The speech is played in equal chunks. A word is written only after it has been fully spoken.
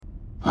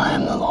I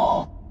am the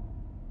law.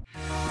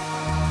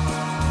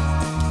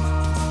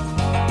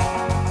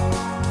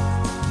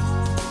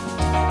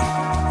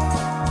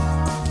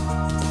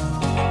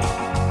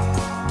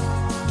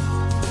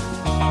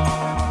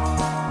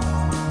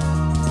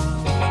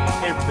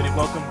 Hey everybody,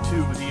 welcome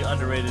to the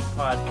Underrated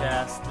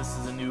Podcast. This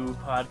is a new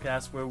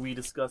podcast where we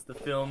discuss the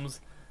films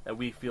that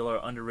we feel are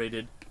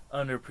underrated,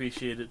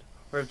 underappreciated,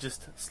 or have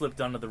just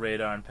slipped under the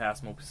radar and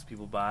passed most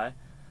people by.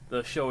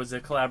 The show is a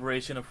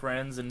collaboration of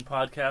friends and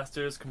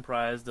podcasters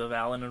comprised of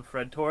Alan and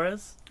Fred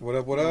Torres. What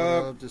up, what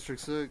up? District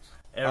 6.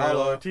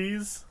 Ariel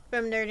Ortiz.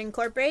 From Nerd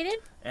Incorporated.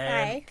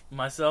 And Hi.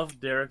 myself,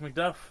 Derek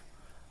McDuff.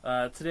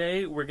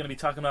 Today we're going to be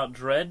talking about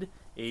Dredd,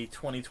 a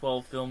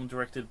 2012 film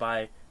directed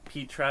by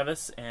Pete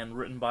Travis and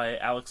written by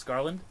Alex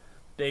Garland,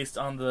 based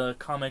on the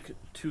comic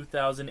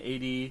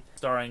 2080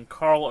 starring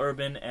Carl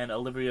Urban and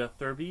Olivia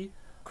Thirlby.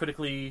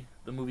 Critically,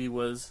 the movie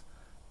was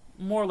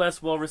more or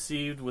less well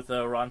received with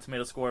a Rotten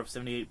Tomato score of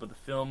 78, but the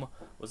film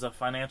was a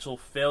financial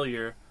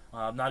failure,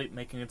 not even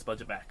making its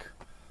budget back.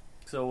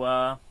 So,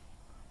 what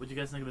do you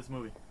guys think of this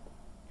movie?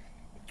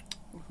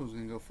 Who's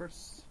going to go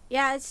first?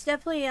 Yeah, it's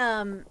definitely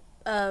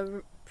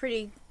a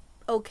pretty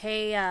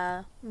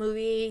okay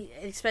movie,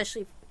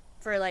 especially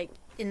for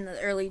in the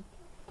early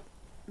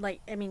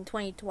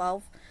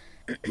 2012.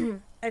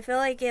 I feel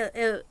like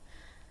it's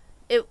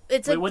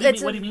Wait, what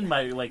do you mean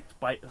by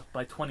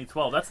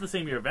 2012? That's the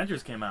same year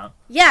Avengers came out.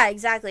 Yeah,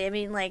 exactly. I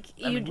mean,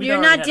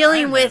 you're not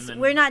dealing with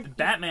we're not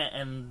Batman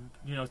and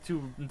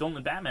two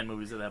only Batman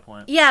movies at that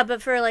point. Yeah,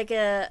 but for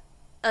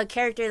a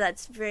character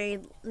that's very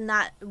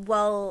not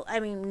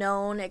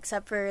known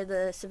except for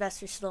the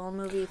Sylvester Stallone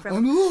movie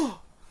from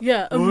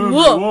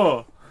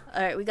Whoa.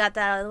 All right, we got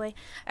that out of the way.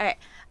 All right.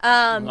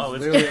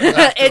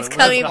 It's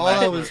coming. All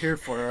I was here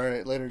for. All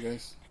right, later,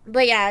 guys.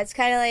 But yeah, it's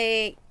kind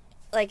of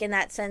like in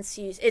that sense,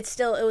 it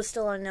was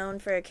still unknown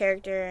for a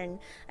character, and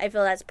I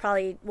feel that's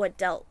probably what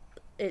dealt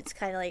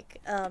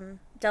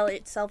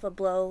itself a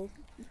blow.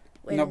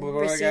 No, but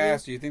what I gotta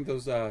ask, do you think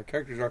those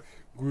characters are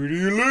greedy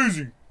and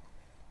lazy?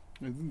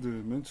 I think they're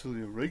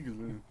mentally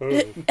irregular.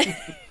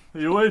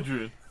 Yo,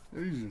 Adrian.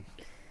 Asian.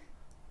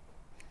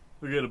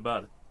 Forget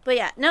about it. But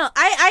yeah, no,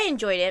 I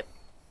enjoyed it.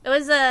 It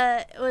was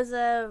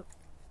a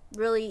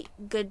really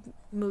good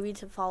movie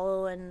to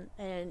follow, and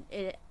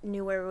it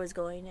knew where it was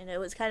going, and it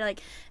was kind of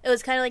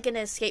like an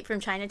Escape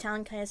from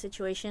Chinatown kind of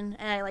situation,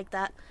 and I like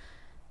that.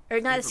 Or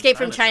not Escape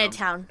from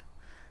Chinatown.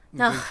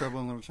 No, Big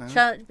Trouble in Little China.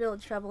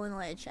 Trouble in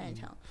Little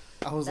Chinatown.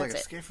 I was That's like, it.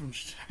 Escape from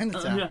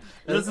Chinatown. Yeah.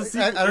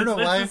 I don't know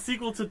why. It's the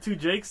sequel to Two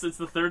Jakes. It's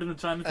the third in the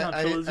Chinatown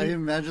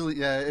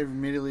trilogy. I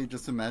immediately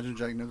just imagine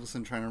Jack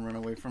Nicholson trying to run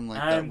away from I'm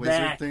that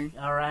wizard back, thing.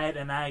 all right,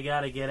 and I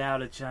gotta get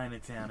out of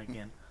Chinatown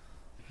again.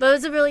 But it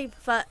was a really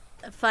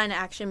fun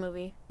action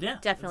movie. Yeah,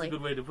 definitely. That's a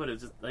good way to put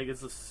it. Just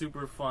it's a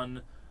super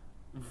fun,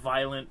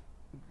 violent,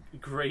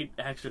 great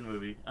action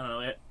movie. I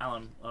don't know,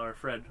 Alan or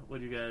Fred,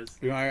 what do you guys?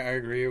 I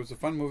agree. It was a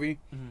fun movie.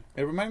 Mm-hmm.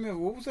 It reminded me of,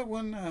 what was that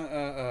one?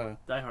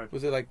 Die Hard.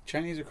 Was it like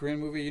Chinese or Korean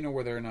movie?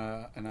 Where they're in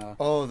a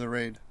Oh, The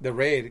Raid. The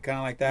Raid, kind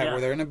of like that, Yeah. where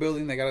they're in a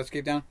building, they gotta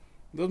escape down.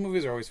 Those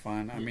movies are always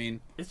fun. I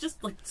mean, it's just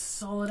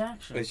solid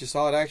action. it's just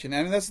solid action,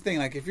 and that's the thing.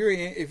 Like, if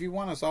you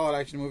want a solid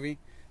action movie,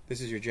 this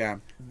is your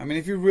jam. I mean,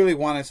 if you really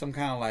wanted some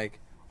kind of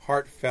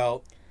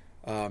heartfelt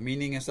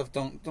meaning and stuff,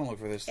 don't look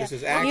for this. This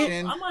is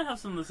action. I might have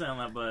something to say on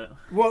that, but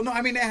Well, no,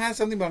 I mean it has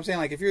something, but I'm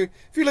saying if you're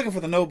looking for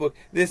the Notebook,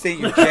 this ain't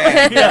your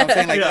jam. You know what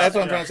I'm saying? That's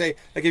what I'm trying to say.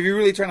 Like, if you're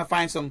really trying to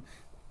find some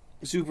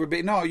super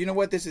big, no, you know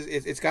what? This is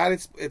it's got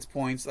its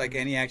points like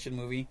any action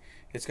movie.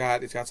 It's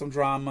got some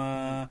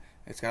drama.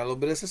 It's got a little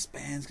bit of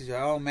suspense because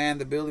oh man,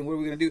 the building. What are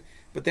we gonna do?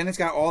 But then it's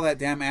got all that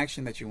damn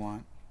action that you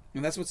want,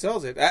 and that's what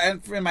sells it.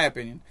 And in my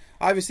opinion,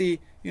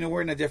 obviously,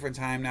 we're in a different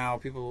time now.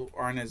 People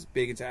aren't as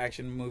big into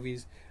action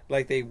movies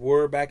like they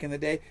were back in the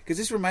day. Because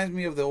this reminds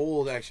me of the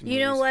old action movies.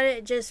 You know what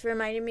it just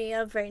reminded me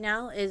of right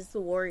now is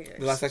The Warriors.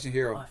 The Last Action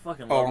Hero. I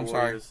fucking love I'm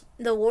Warriors. sorry.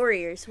 The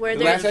Warriors, where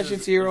The they're Last Action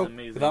Hero is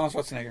amazing. with Arnold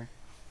Schwarzenegger.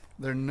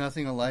 They're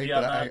nothing alike,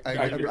 Yeah,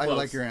 but you're I close.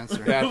 like your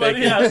answer. Yeah, But thank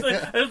you.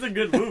 yeah, it's a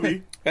good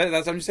movie.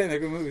 That's I'm just saying they're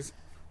good movies.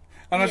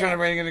 I'm not trying to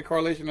bring any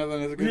correlation other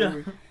than it's a good Yeah.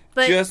 movie.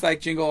 But Just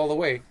like Jingle All the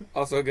Way,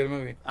 also a good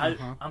movie.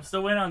 I'm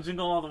still waiting on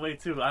Jingle All the Way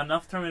too.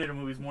 Enough Terminator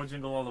movies, more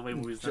Jingle All the Way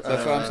movies. That's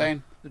what I'm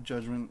saying. The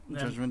Judgment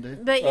Day.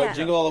 but yeah,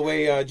 Jingle All the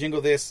Way,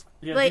 Jingle this.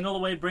 Yeah, Like- Jingle All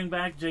the Way. Bring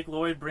back Jake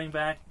Lloyd. Bring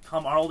back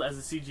Tom Arnold as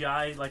a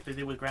CGI, like they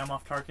did with Grand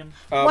Moff Tarkin.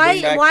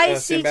 Bring back, why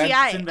Sinbad.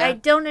 CGI? Sinbad. I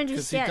don't he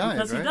understand. died.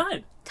 Because he right?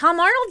 died. Tom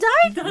Arnold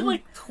He died? died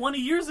like 20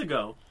 years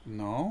ago.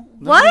 No.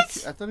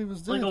 What? I thought he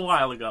was dead. Like a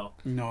while ago.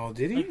 No,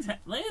 did he?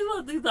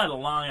 He died a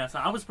long ass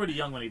time. I was pretty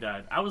young when he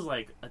died. I was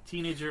like a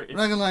teenager. I'm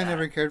not gonna lie, I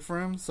never cared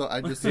for him, so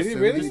I just Did he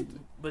assumed really? he's-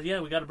 But yeah,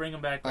 we got to bring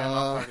him back. Grand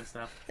Moff Tarkin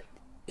stuff.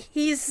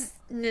 He's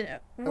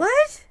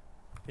what?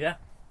 Yeah.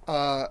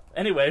 Uh,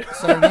 Anyway.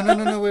 sorry,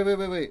 no,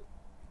 wait.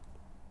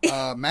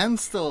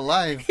 man's still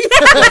alive.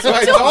 That's what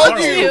I told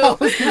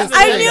you.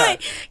 I knew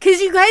it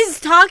because you guys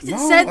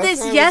said that's this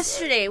what I was-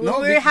 yesterday when No,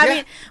 we were yeah.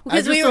 having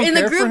because we were in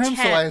the group So I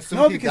chat. assume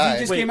No, he because died. he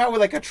just Wait. came out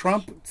with like a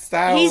Trump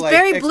style. He's like,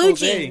 buried blue expose.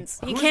 jeans.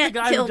 You Who's can't the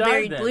guy who kill died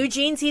buried then? blue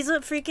jeans. He's a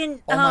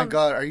freaking. Oh my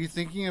god, are you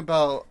thinking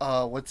about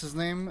what's his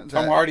name?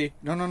 Tom Hardy.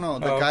 No,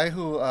 the Oh. guy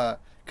who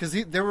because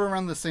they were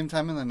around the same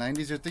time in the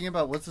 90s. You're thinking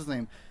about what's his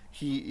name?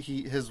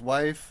 His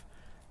wife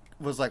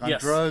was like on Yes,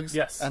 drugs.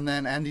 yes. And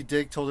then Andy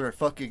Dick told her,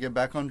 "Fuck you, get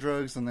back on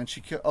drugs." And then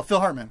she killed. Oh, Phil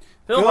Hartman.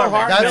 Phil Hartman.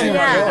 Hartman. That's Phil him.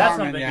 Hartman. Phil That's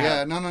Hartman, something.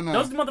 yeah. No.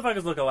 Those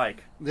motherfuckers look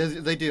alike.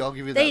 They do. I'll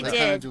give you that. They They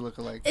kind of did. do look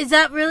alike. Is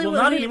that really Well,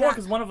 what not we anymore thought?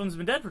 because one of them's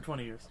been dead for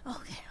 20 years.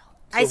 Okay.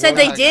 I said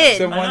they one- did.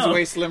 So one's know.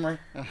 way slimmer.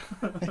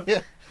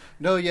 Yeah.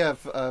 No, yeah.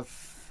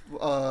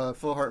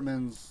 Phil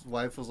Hartman's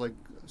wife was like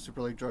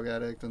super like drug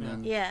addict, and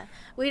then. Yeah,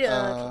 we don't.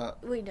 Uh,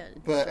 we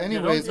don't. But Yeah,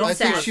 anyways, don't I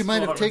think sad. she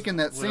might have Phil taken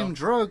that Hartman's same widow.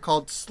 drug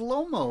called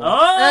slow-mo. Oh,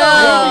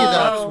 Maybe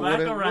that's back what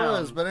it around.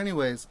 was. But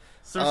anyways,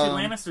 Cersei um,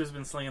 Lannister's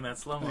been slinging that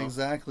slow mo.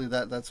 exactly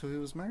that's who he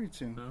was married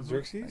to.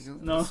 Xerxes?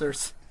 No.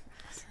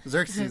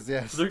 Xerxes,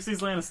 yes.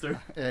 Xerxes Lannister.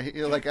 Yeah,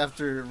 he, like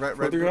after Right.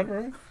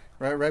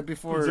 right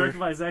before Zerked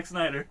by Zack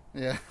Snyder.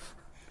 yeah,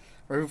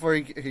 right before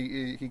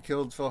he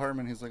killed Phil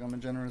Hartman. He's like, I'm a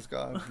generous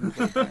god. He's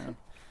like, "Yeah."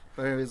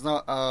 But anyways,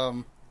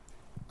 no.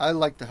 I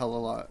liked the hell a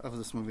lot of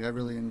this movie. I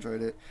really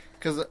enjoyed it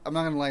because I'm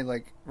not gonna lie.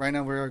 Like right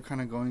now, we're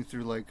kind of going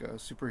through like a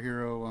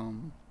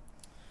superhero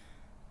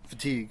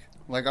fatigue.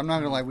 Like I'm not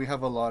gonna lie, we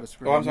have a lot of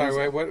superhero. Oh, I'm sorry.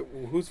 movies. Wait,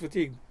 what? Who's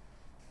fatigued?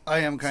 I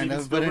am kind Steven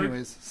of, but Spielberg?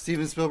 anyways,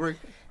 Steven Spielberg.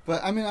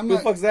 But I mean, I'm Who the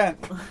not. fuck's that?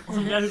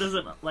 Some guy who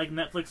doesn't like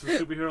Netflix or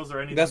superheroes or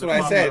anything. That's what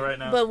that's I popular said. Right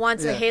now. But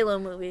wants a Yeah. Halo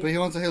movie. But he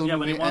wants a Halo Yeah,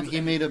 but he movie, wants- and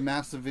he made a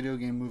massive video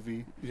game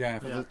movie Yeah.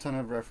 with Yeah. a ton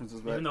of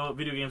references. But Even though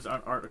video games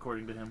aren't art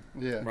according to him.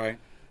 yeah, Right.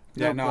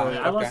 Yeah, Yeah, no. but-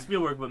 I love okay.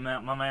 Spielberg, but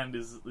my man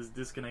is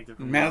disconnected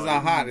from Man's not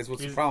reality. hot. Is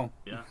what's the He's- problem?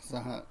 Yeah. it's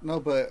not hot. No,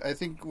 but I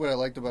think what I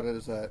liked about it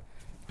is that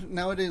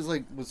nowadays,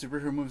 like with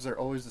superhero movies, they're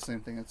always the same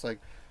thing. It's like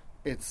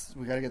we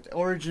got to get the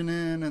origin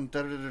in, and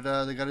da da da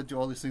da. They got to do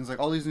all these things, like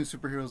all these new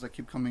superheroes that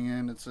keep coming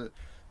in. It's an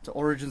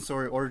origin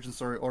story.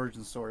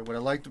 What I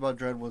liked about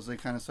Dredd was they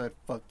kind of said,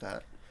 "Fuck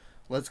that,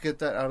 let's get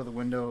that out of the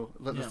window.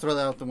 Let's Yeah. throw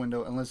that out the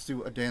window, and let's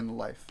do a day in the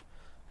life."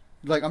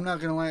 Like I'm not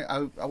gonna lie,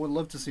 I would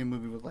love to see a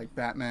movie with like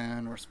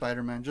Batman or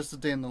Spider-Man, just a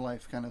day in the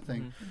life kind of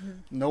thing.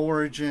 No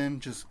origin,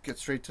 just get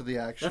straight to the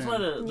action. That's why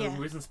the Yeah.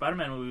 recent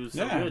Spider-Man movie was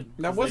so Yeah, good.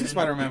 that 'Cause was they a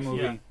Spider-Man didn't-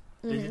 movie. Yeah.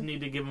 They didn't need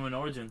to give him an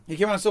origin. He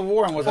came out of Civil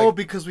War and was Oh, like,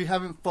 because we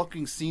haven't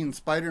fucking seen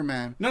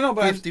Spider-Man. no,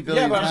 but 50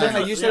 billion yeah, but I'm saying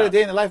like you said Yeah. a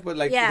day in the life, but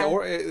like Yeah.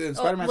 in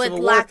Spider-Man with Civil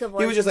lack War, of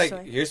he was just like,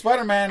 origin story. here's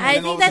Spider-Man. I and then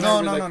think all of a that's-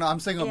 sudden No, it was no, like- no. I'm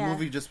saying a Yeah.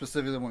 movie just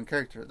specifically one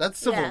character. That's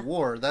Civil Yeah.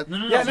 War. That No,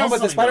 Yeah, no,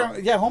 but the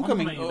Homecoming, though.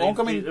 Homecoming, They-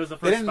 Homecoming, it was the they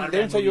first didn't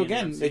Spider-Man tell you movie in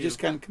again. the They MCU. just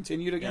kind of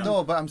continued again.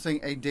 no, but I'm saying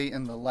a day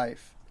in the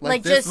life.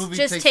 Like, this just- movie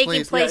just takes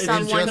taking place Yeah,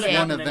 on it one could've day.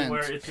 happened event.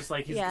 anywhere. It's just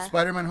like he's Yeah.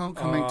 Spider-Man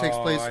Homecoming takes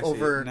place I see.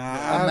 over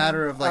Nah, a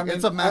matter of like I mean,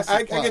 it's a massive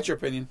I plot. get your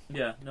opinion,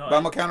 yeah. No, but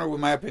I'm gonna counter with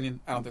my opinion.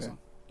 I don't think so.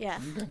 Yeah.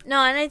 No,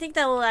 and I think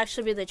that will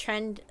actually be the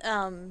trend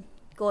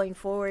going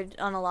forward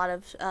on a lot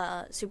of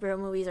superhero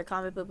movies or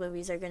comic book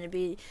movies are going to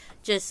be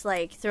just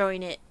like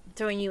throwing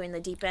you in the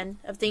deep end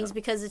of things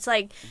because it's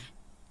like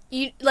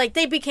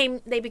they became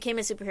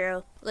a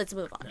superhero. Let's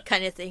move on,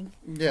 kind of thing.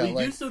 Yeah, we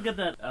like do still get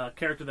that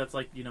character that's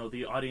like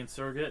the audience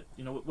surrogate.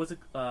 What's it?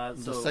 the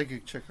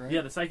psychic chick, right?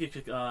 Yeah, the psychic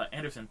chick,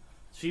 Anderson.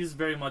 She's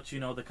very much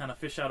the kind of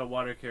fish out of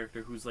water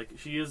character who's like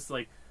she is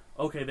like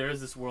okay, there is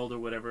this world or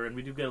whatever, and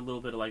we do get a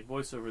little bit of like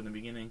voiceover in the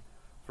beginning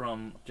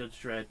from Judge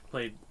Dredd,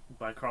 played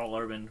by Carl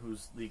Urban,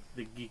 who's the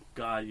geek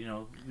god.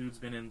 Dude's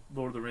been in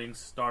Lord of the Rings,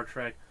 Star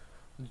Trek,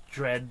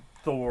 Dredd,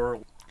 Thor.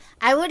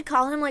 I would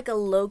call him like a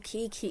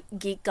low-key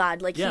geek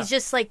god. Like Yeah. he's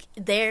just like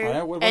there, Oh,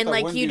 yeah, what about and that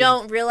like one you dude?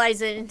 don't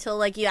realize it until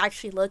like you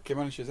actually look Came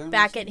out in Shazam.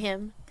 back at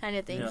him, kind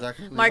of thing. Yeah.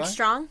 Exactly. Mark Levi?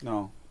 Strong.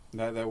 No,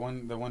 that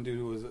one dude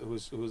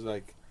who was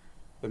like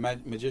the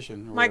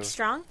magician. or Mark whatever.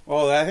 Strong.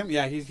 Oh, that him?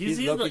 Yeah, he's He's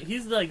Loki.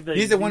 like the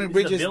He's the one who he's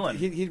bridges. villain.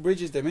 He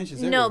bridges dimensions.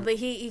 No, everywhere.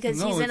 but because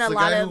No, he's in it's a the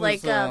lot guy of who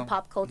like was,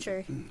 pop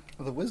culture.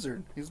 The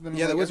Wizard. He's been in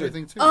Yeah, the like, Wizard.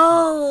 everything too.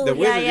 Oh, the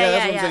wizard. yeah,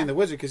 That's what I'm saying. The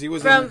wizard, because he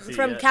was From in, See,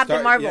 from yeah. Captain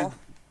Star- Marvel. yeah.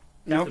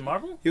 Captain No,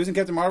 Marvel. he was in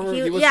Captain Marvel.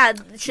 He, He was yeah,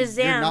 You're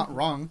Shazam. not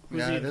wrong. Who's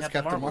Yeah, he it in is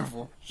Captain Captain Marvel?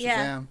 Marvel.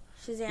 Yeah. Shazam.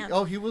 Shazam.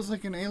 Oh, he was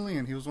like an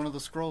alien. He was one of the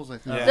scrolls, I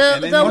think. Yeah. The-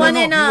 And then- the no, no, one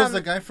no, in he was um.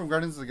 the guy from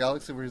Guardians of the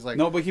Galaxy where he's like.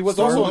 No, but he was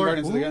also in Star-Lord.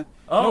 Guardians of the Who? Galaxy.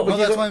 Oh, No, but No,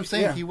 he's that's a- why I'm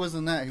saying yeah. he was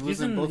in that. He was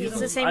He's in in. both He's of in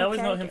them. the same I always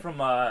know character. him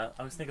from. I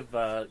always think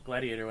of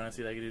Gladiator when I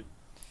see that dude.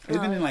 He's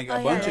been in like Oh, a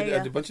yeah, bunch yeah, of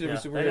yeah. a bunch of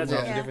different Yeah, superhero that's-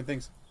 movies yeah. and different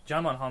things.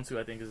 Jamon Hansu,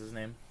 I think, is his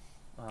name.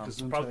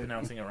 Gesundheit. Probably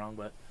pronouncing it wrong,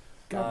 but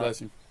God bless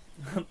him.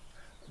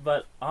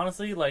 but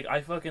honestly, like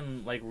I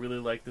fucking like really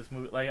like this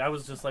movie. Like I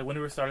was just like when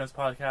we were starting this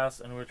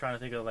podcast and we were trying to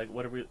think of like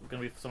what are we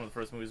gonna be some of the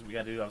first movies we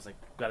gotta do. I was like,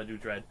 gotta do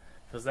Dredd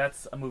because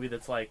that's a movie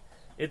that's like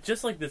it's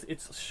just like this.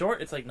 It's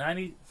short. It's like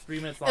 93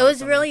 minutes long. It or was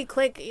something. really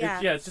quick. Yeah.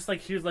 It's just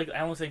like here's like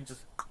Alan was saying,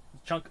 just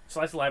chunk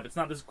slice of life. It's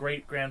not this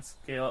great grand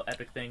scale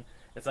epic thing.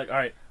 It's like all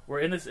right, we're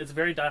in this. It's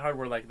very Die Hard.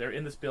 We're like they're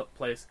in this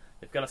place.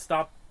 They've got to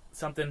stop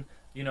something.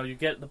 You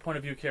get the point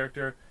of view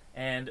character,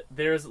 And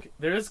there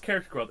is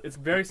character growth. It's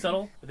very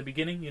subtle at the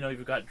beginning. You know,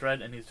 you've got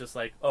Dredd, and he's just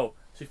like, oh,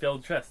 she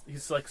failed the test.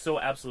 He's like so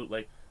absolute,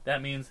 like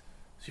that means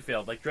she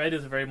failed. Like Dredd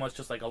is very much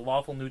just like a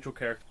lawful, neutral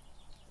character.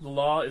 The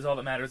law is all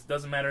that matters. It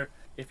doesn't matter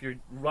if you're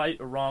right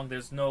or wrong.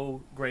 There's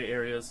no gray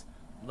areas.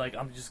 Like,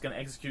 I'm just gonna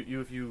execute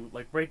you if you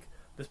like break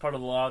this part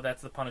of the law.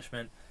 That's the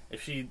punishment.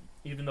 If she,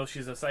 even though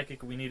she's a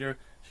psychic, we need her.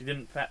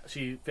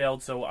 She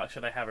failed, so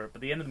should I have her? But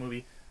at the end of the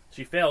movie,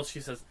 she fails. She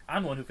says,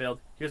 "I'm the one who failed.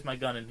 Here's my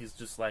gun." And he's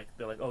just like,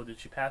 they're like, "Oh, did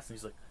she pass?" And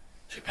he's like,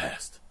 "She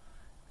passed."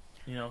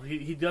 You know,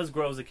 he does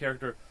grow as a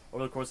character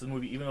over the course of the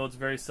movie, even though it's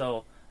very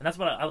subtle. And that's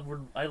what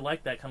I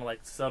like, that kind of like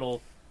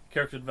subtle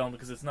character development,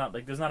 because it's not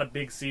like there's not a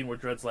big scene where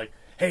Dredd's like,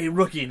 "Hey,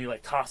 rookie," and he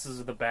like tosses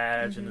her the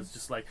badge, and it's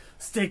just like,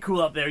 "Stay cool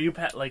up there, you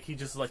pat." Like he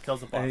just like tells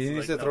the boss. And he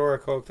needs like, to throw her a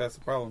Coke. That's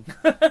the problem.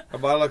 A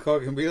bottle of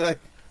Coke and be like,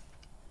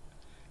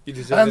 "You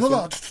deserve this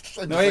one."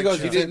 No, he goes.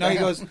 He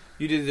goes.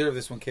 "You deserve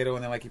this one, kiddo."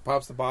 And then like he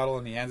pops the bottle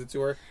and he hands it to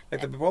her,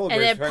 like the polar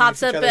bears. And it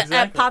pops up.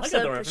 Pops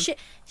up.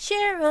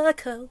 Share a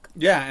Coke.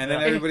 Yeah, and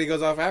then everybody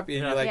goes off happy,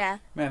 and you're like, Yeah.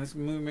 "Man, this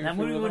movie." That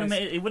movie would have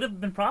made it would have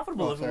been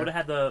profitable if it would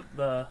have had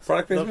the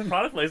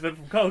product placement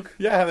from Coke.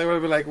 Yeah, they would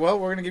have been like, "Well,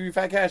 we're gonna give you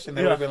fat cash," and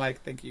they would have been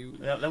like, "Thank you."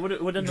 Yeah, that would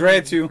have been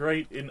Dredd too.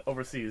 Great in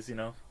overseas, you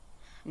know.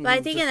 But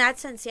I think in that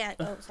sense, yeah.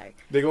 Oh, sorry.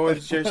 They go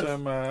and share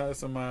some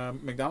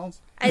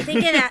McDonald's. I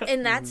think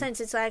in that sense,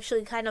 it's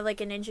actually kind of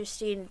like an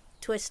interesting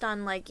twist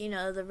on, like, you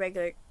know, the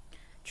regular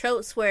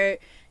tropes where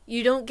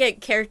you don't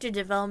get character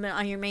development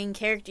on your main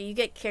character. You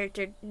get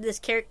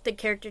the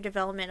character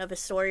development of a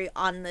story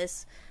on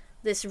this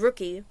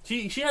rookie.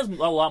 She has a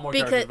lot more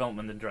character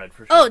development than Dredd,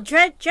 for sure. Oh,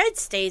 Dredd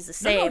stays the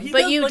same, No,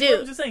 but you like, do.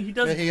 I'm just saying, he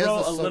does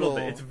grow a little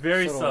bit. It's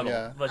very subtle.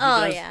 Yeah. But he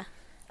does, yeah.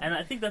 And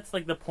I think that's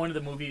like the point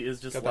of the movie is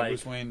just Got like that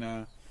Bruce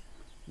Wayne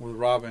with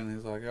Robin.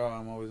 He's like, "Oh,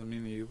 I'm always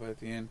mean to you, but at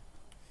the end,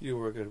 you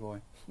were a good boy."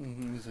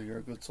 Mm-hmm. He's like, "You're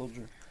a good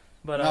soldier."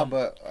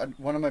 But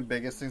one of my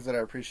biggest things that I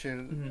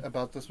appreciated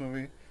about this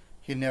movie,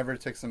 he never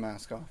takes the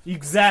mask off.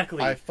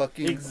 Exactly. I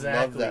fucking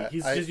love that.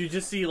 You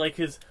just see like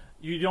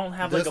you don't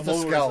have like a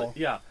moment where scowl. it's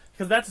like,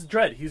 because that's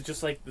Dredd. He's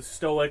just like the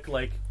stoic,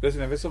 like.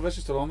 Listen, if it's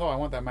Sylvester Stallone though, I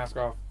want that mask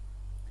off.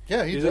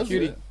 Yeah, he's a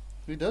cutie. It.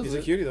 He does. He's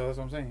a cutie though. That's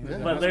what I'm saying. Yeah.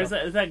 But there's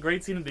that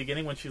great scene in the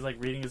beginning when she's like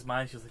reading his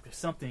mind. She's like, "There's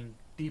something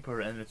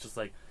deeper," and it's just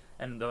like,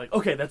 and they're like,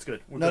 "Okay, that's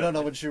good."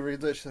 No. When she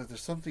reads it, she says, "There's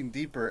something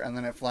deeper," and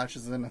then it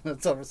flashes in, and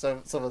it's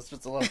Sylvester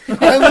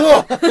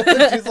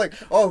Stallone. She's like,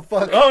 "Oh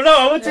fuck! Oh no,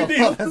 I went too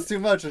deep. That's too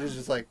much." And it's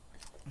just like,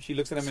 she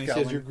looks at him and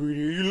scowling. he says, "You're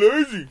greedy. You're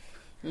lazy.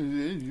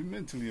 You're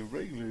mentally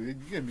irregular. You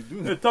can't be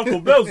doing that." Taco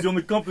Bell's the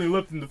only company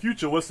left in the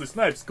future. Wesley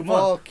Snipes, come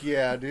on. Fuck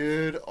yeah,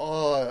 dude.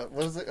 Oh,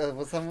 what is it?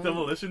 What's that movie?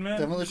 Demolition Man.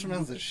 Demolition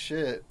Man's the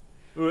shit.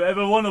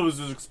 Every one of us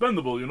is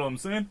expendable. You know what I'm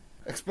saying?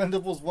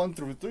 Expendables 1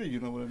 through 3.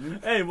 You know what I mean?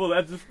 Hey, well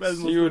that's just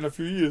See you in a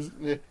few years.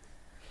 Yeah.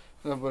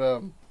 No,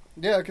 but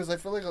yeah, because I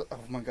feel like, oh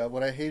my god,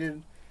 what I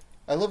hated.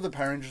 I love the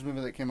Power Rangers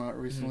movie that came out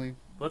recently.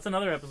 Well, that's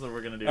another episode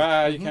we're gonna do.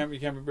 You can't be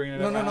bringing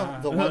it up.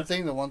 No. The one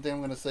thing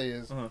I'm gonna say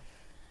is,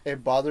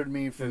 it bothered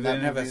me from they that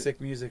didn't have movie, that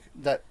sick music.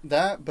 But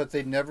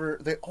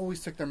they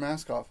always took their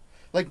mask off.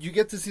 Like, you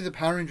get to see the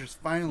Power Rangers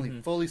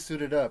finally fully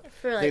suited up.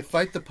 They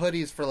fight the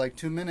putties for like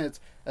 2 minutes,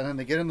 and then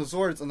they get in the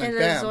Zords, and then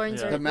bam,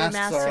 the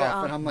masks are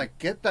off. And I'm like,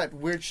 get that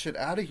weird shit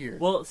out of here.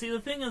 Well, see, the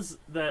thing is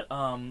that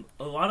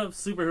a lot of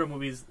superhero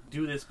movies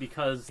do this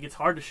because it's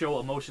hard to show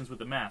emotions with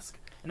the mask.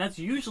 And that's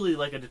usually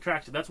like a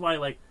detraction. That's why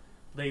like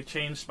they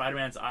changed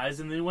Spider-Man's eyes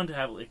and they wanted to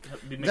have like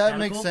be mechanical. That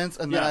makes sense,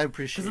 and that I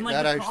appreciate. Like,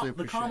 that I actually appreciate.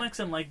 The comics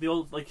and like the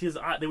old like his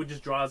eye, they would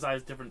just draw his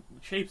eyes different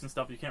shapes and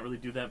stuff. You can't really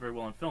do that very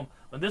well in film.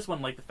 But this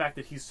one, like the fact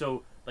that he's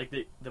so like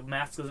the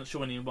mask doesn't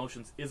show any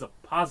emotions is a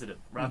positive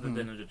rather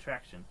than a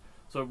detraction.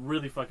 So it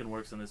really fucking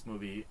works in this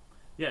movie.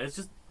 Yeah, it's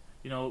just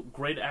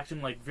great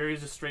action, like very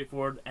just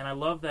straightforward, and I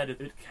love that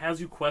it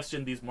has you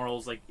question these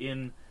morals like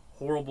in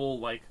horrible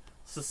like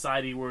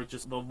society where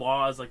just the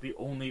law is like the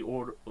only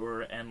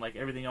order and like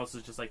everything else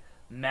is just like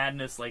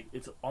madness. Like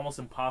it's almost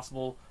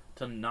impossible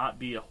to not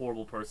be a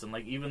horrible person.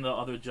 Like even the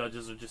other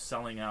judges are just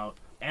selling out.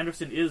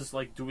 Anderson is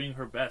like doing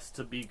her best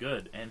to be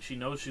good, and she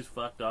knows she's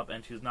fucked up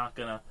and she's not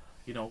gonna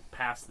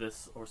pass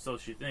this, or so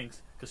she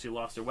thinks, because she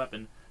lost her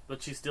weapon,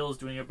 but she still is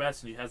doing her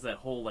best. And she has that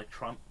whole like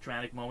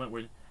traumatic moment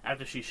where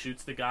after she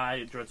shoots the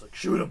guy, Dredd's like,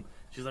 "Shoot him."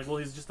 She's like, "Well,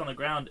 he's just on the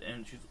ground,"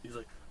 and he's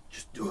like,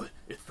 "Just do it.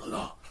 It's the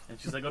law." And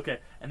she's like, "Okay."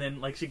 And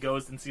then like she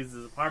goes and sees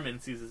his apartment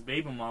and sees his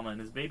baby mama and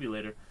his baby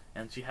later,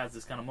 and she has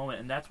this kind of moment,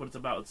 and that's what it's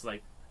about. It's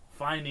like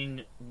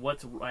finding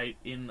what's right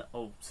in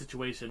a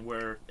situation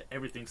where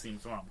everything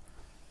seems wrong.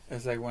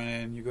 It's like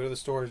when you go to the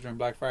stores during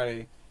Black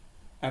Friday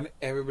and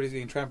everybody's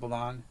getting trampled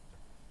on,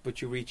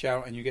 but you reach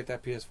out and you get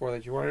that PS4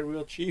 that you wanted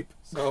real cheap.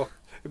 So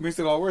it makes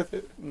it all worth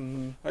it.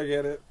 I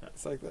get it.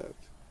 It's like that.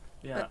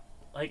 Yeah.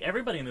 Like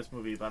everybody in this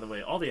movie, by the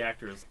way, all the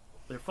actors,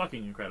 they're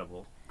fucking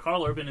incredible.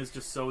 Carl Urban is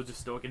just so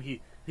stoic, and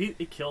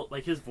he killed,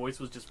 like his voice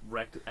was just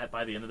wrecked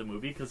by the end of the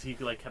movie because he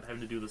like kept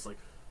having to do this like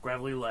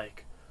gravelly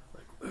like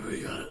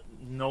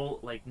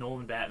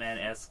Nolan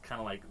Batman-esque kind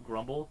of like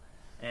grumble.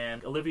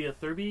 And Olivia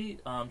Thirby,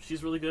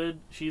 she's really good.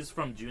 She's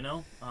from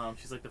Juno.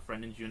 She's like the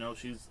friend in Juno.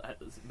 She's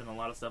been in a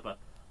lot of stuff.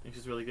 I think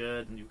she's really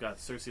good. And you've got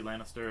Cersei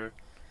Lannister.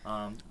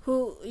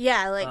 Who?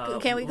 Yeah,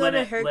 like can we go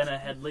to her?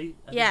 Lena Headey.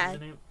 I think is her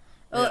name.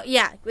 Oh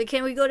yeah, but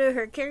can we go to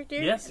her character?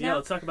 Yes, now? yeah.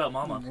 Let's talk about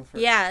Mama.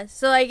 Yeah,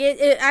 so like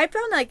I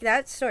found like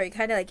that story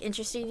kind of like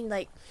interesting.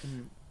 Like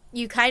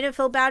you kind of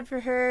feel bad for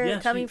her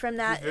coming from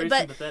that, she's very but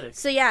sympathetic.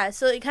 so yeah,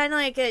 so it kind of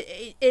like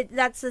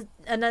that's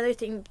another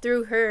thing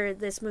through her.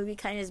 This movie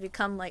kind of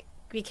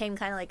became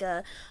kind of like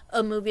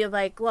a movie of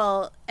like,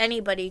 well,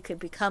 anybody could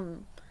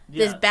become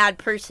this bad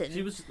person.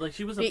 She was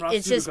a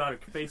prostitute who got her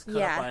face cut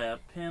by a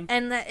pimp.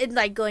 And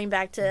like going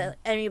back to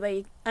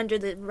anybody under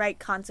the right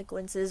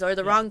consequences or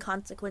the wrong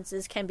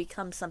consequences can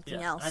become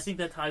something else. I think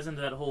that ties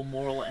into that whole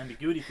moral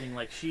ambiguity thing.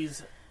 Like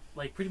she's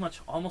like pretty much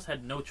almost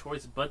had no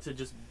choice but to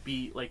just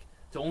be like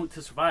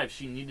to survive.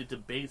 She needed to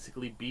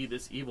basically be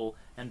this evil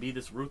and be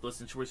this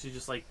ruthless, and where she's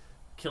just like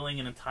killing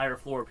an entire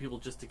floor of people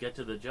just to get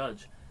to the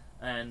judge.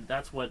 And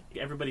that's what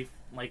everybody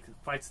like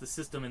fights the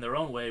system in their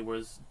own way.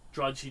 Whereas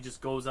Dredd, she just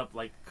goes up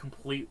like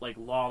complete like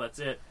law. That's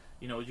it.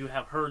 You know, you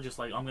have her just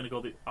like I'm gonna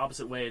go the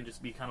opposite way and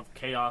just be kind of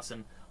chaos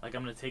and like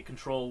I'm gonna take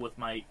control with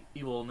my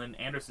evil. And then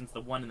Anderson's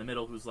the one in the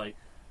middle who's like,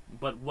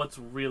 but what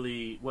do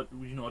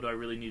I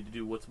really need to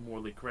do? What's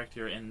morally correct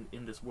here? And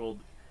in this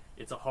world,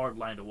 it's a hard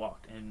line to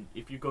walk. And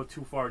if you go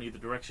too far in either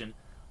direction,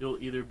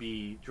 you'll either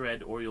be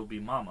Dredd or you'll be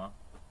Mama.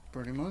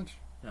 Pretty much.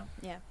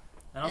 Yeah.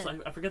 And also,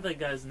 I forget that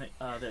guy's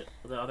the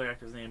other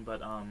actor's name,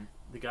 but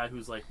the guy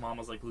who's like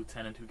Mama's like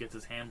lieutenant who gets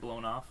his hand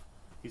blown off,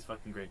 he's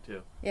fucking great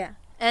too. Yeah,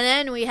 and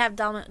then we have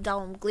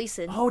Donald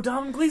Gleason. Oh,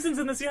 Donald Gleason's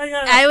in this.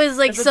 Yeah. I was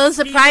like so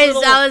surprised.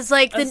 I was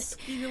like,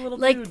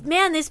 dude.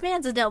 Man, this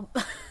man's a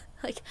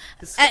like.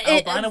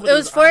 It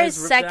was for his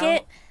second.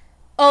 Out.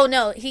 Oh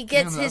no, he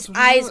gets his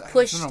eyes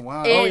pushed in.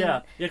 Oh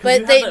yeah,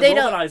 but they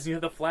don't. Eyes, you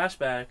have the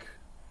flashback.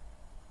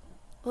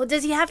 Well,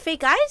 does he have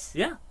fake eyes?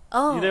 Yeah.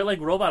 Oh. They're like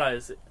robot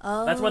eyes.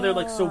 Oh. That's why they're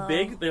like so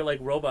big. They're like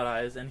robot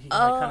eyes, and he can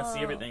like, kind of see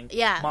everything.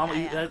 Yeah. Mama,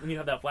 you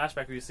have that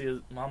flashback where you see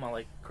his Mama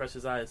like crush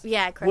his eyes.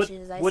 Yeah, crushing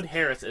his eyes. Wood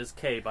Harris is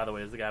K, by the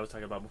way, is the guy I was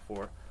talking about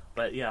before.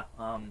 But yeah.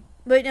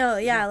 But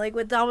no, like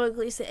with Donald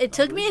Gleason, it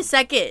took me a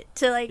second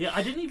to like. Yeah,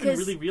 I didn't even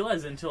really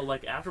realize it until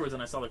like afterwards,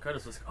 and I saw the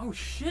credits. I was like, oh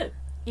shit.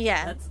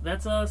 Yeah.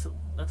 That's us.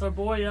 That's our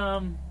boy.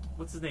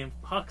 What's his name?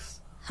 Hux.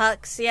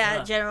 Hux,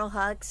 yeah, General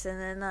Hux,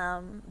 and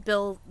then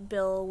Bill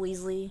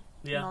Weasley.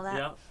 Yeah. And all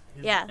that.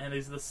 Yeah. And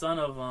he's the son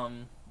of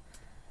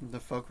the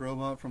fuck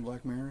robot from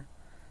Black Mirror.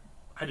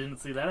 I didn't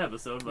see that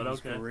episode, but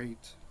okay.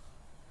 Great.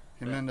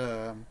 Him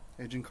and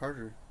Agent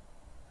Carter.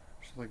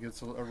 She's like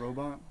it's a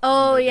robot.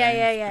 Oh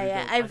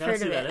yeah. I've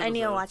heard of it. I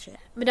need to watch it.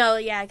 But no,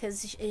 yeah,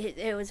 because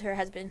it was her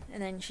husband,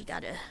 and then she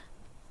died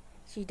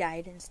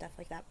and stuff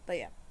like that. But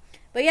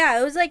yeah,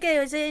 it was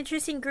an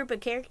interesting group of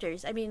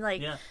characters. I mean,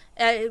 like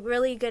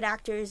really good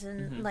actors,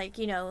 and like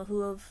who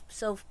have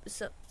so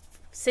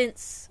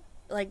since.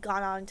 Like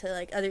gone on to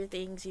like other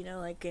things,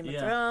 like Game of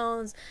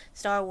Thrones,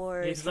 Star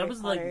Wars. Yeah, because that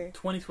was like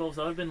 2012,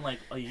 so I would have been like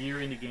a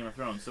year into Game of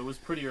Thrones, so it was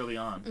pretty early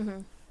on. Mm-hmm.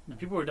 And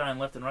people were dying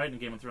left and right in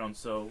Game of Thrones,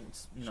 so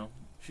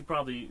she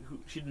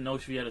didn't know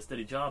she had a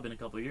steady job in a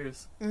couple of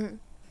years. Mm-hmm.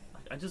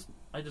 I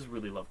just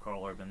really love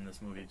Carl Urban in this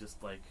movie.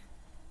 Just like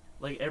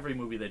every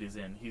movie that he's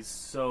in, he's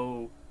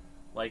so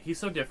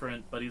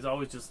different, but he's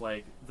always just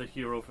like the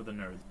hero for the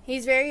nerds.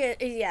 He's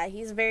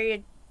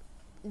very.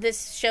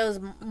 This shows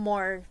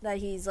more that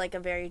he's like a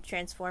very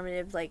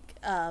transformative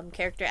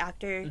character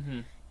actor,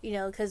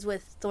 because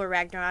with Thor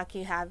Ragnarok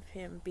you have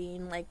him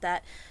being like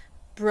that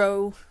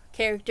bro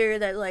character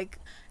that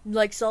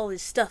likes all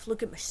his stuff.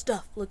 Look at my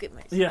stuff. Look at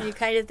my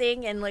kind of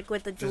thing, and like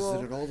with the dual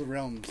visited all the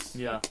realms.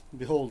 Yeah,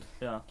 behold,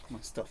 my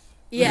stuff.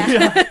 Yeah,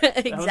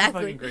 exactly. That was a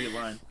fucking great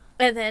line.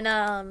 And then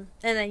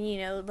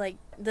like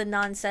the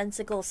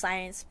nonsensical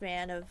science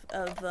man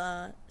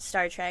of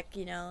Star Trek.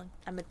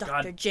 I'm a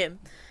Dr. Jim.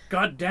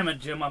 God damn it,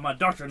 Jim! I'm a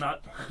doctor,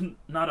 not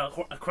a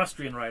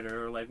equestrian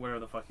rider, or like whatever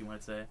the fuck you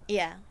might say.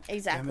 Yeah,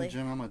 exactly. Damn it,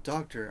 Jim! I'm a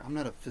doctor. I'm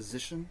not a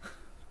physician.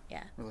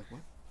 Yeah. We're like,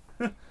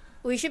 what?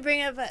 We should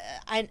bring up.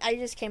 I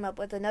just came up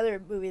with another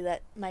movie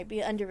that might be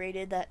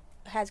underrated that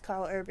has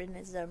Carl Urban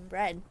as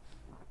Red.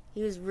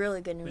 He was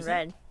really good in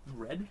Red.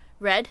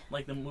 Red?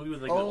 Like the movie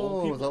with like the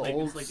old people. The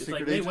old it's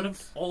like hey, what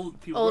if old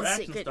people were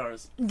action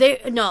stars?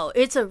 No,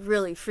 it's a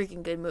really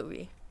freaking good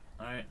movie.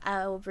 All right.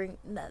 I will bring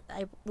that.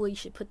 We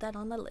should put that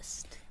on the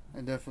list. I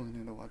definitely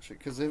need to watch it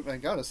because I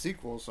got a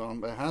sequel, so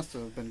it has to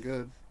have been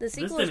good. The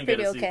sequel is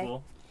pretty okay.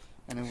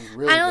 And it was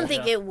really I don't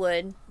think it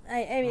would.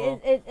 I mean,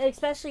 it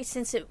especially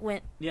since it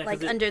went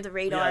under the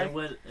radar.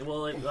 Yeah,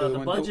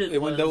 the budget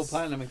went double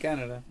platinum in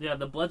Canada. Yeah,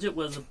 the budget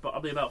was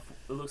probably about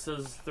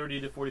says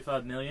 30 to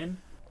 45 million,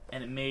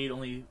 and it made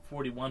only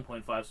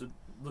 41.5. So it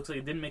looks like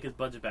it didn't make its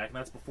budget back, and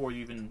that's before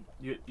you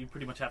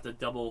pretty much have to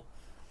double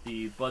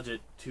the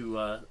budget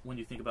to when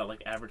you think about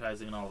like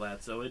advertising and all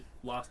that. So it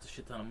lost a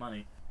shit ton of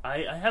money.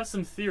 I have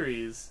some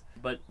theories,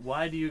 but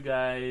why do you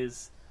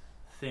guys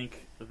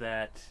think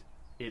that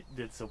it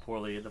did so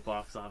poorly at the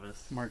box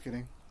office?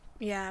 Marketing.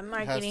 Yeah,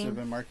 marketing. It has to have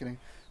been marketing.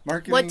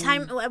 Marketing.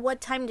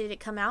 What time did it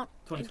come out?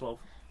 2012.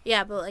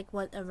 Yeah, but like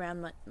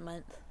around what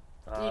month?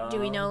 Do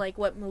we know like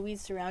what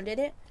movies surrounded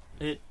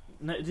it?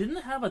 No, it didn't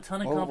have a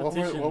ton of What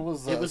competition.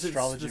 was the it was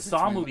astrology the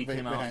Saw between- movie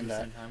came out at behind the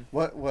that? same time.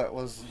 What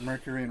was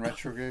Mercury in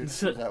retrograde? Is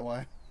that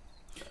why?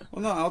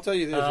 Well, no, I'll tell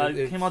you this.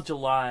 It came out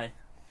July.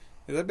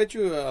 I bet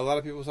you a lot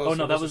of people saw. Oh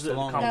no, that was Sylvester at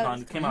Stallone. Comic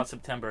Con. It came out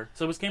September,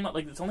 so it came out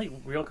like its only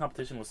real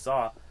competition was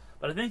Saw.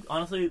 But I think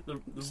honestly, the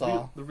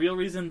real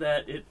reason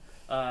that it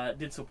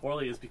did so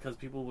poorly is because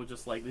people were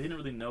just like they didn't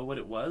really know what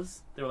it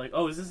was. They were like,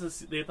 oh, is this?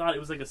 They thought it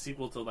was like a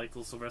sequel to like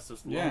the Sylvester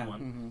Stallone one.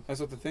 Mm-hmm. That's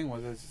what the thing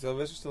was. It's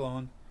Sylvester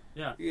Stallone.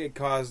 Yeah, it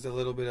caused a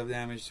little bit of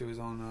damage to his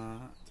own,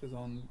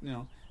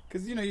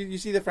 because you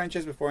see the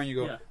franchise before and you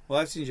go, well,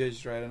 I've seen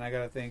Judge Dredd and I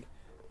gotta think,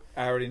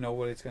 I already know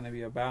what it's gonna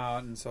be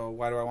about, and so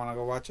why do I want to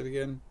go watch it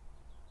again?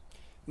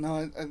 No,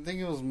 I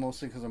think it was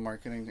mostly because of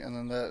marketing, and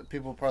then the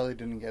people probably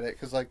didn't get it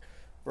because like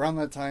around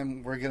that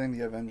time we're getting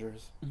the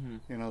Avengers.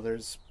 Mm-hmm.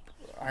 There's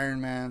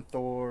Iron Man,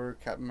 Thor,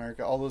 Captain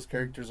America. All those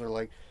characters are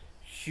like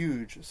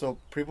huge, so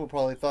people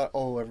probably thought,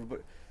 oh,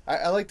 everybody.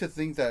 I like to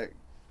think that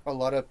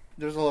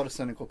there's a lot of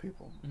cynical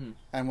people,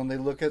 and when they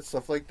look at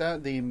stuff like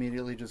that, they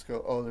immediately just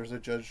go, oh, there's a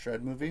Judge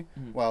Dredd movie.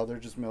 Wow, they're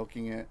just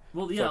milking it.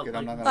 Well, yeah, Fuck it,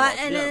 I'm not gonna watch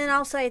and it. then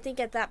also I think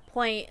at that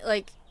point,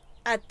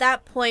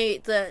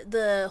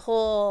 the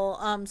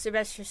whole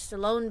Sylvester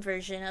Stallone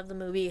version of the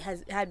movie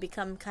had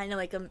become kind of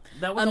like a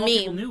that was a all meme.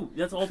 people knew.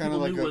 That's all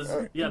people knew was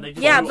they just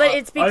knew, but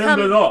it's become I am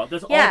the law.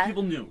 That's all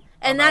people knew.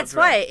 And that's Dredd.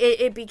 why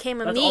it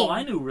became a meme. That's all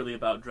I knew really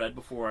about Dredd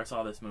before I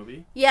saw this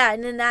movie. Yeah,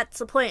 and then that's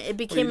the point. It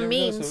became a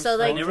meme. So I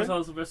like, never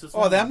saw Sylvester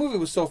Stallone. Oh, that movie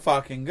was so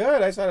fucking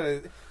good. I saw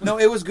it. No,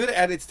 it was good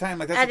at its time.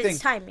 Like that's at the thing.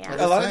 its time,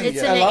 yeah. A lot of It's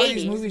these, in a the lot of 80s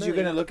these movies, you're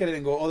movie. gonna look at it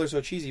and go, "Oh, they're so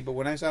cheesy." But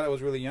when I saw it, I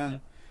was really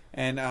young,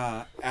 and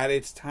at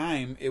its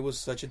time, it was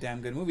such a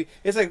damn good movie.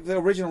 It's like the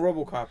original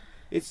RoboCop.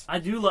 I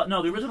do love the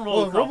original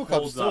RoboCop. RoboCop's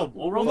holds still- up.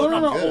 Well, No,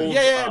 RoboCop holds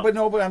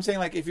up. but I'm saying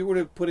like if you were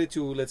to put it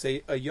to let's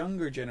say a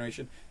younger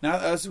generation,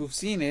 not us who've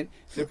seen it,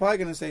 they're probably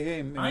gonna say,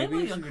 "Hey, maybe." I am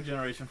a younger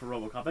generation for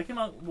RoboCop. That came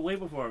out way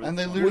before. And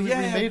they literally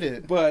remade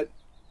it. But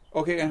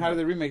okay, and how did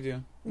the remake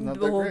do? Not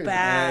that great.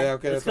 bad. Yeah,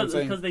 okay, that's what I'm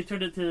saying. Because they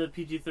turned it to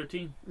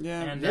PG-13.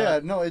 Yeah. And,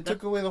 It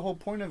took away the whole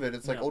point of it.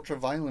 It's like ultra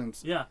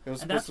violence. Yeah, It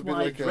was and supposed that's to be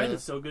why like Dredd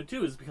is so good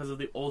too, is because of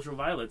the ultra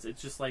violence.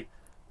 It's just like,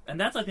 and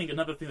that's I think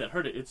another thing that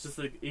hurt it. It's just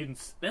like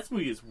this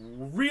movie is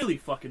really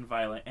fucking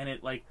violent, and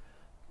it like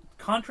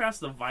contrasts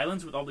the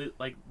violence with all the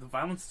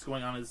violence that's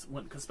going on is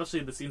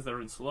especially the scenes that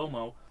are in slow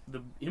mo.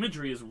 The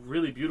imagery is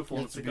really beautiful,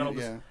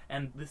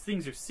 and the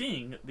things you're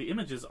seeing, the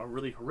images are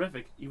really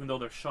horrific, even though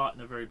they're shot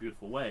in a very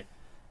beautiful way.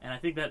 And I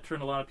think that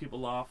turned a lot of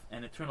people off,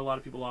 and it turned a lot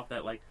of people off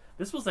that like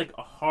this was like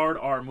a hard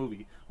R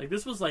movie. Like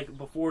this was like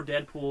before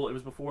Deadpool, it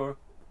was before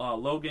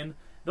Logan.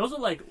 Those are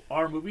like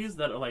R movies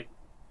that are like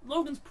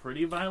Logan's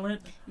pretty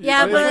violent.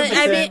 Yeah, but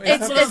I mean,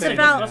 it's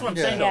about that's what I'm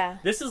saying. Yeah.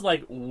 This is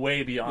like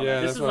way beyond Yeah,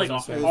 that. This that's is what like I a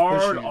was gonna say.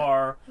 hard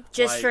R.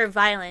 just like, for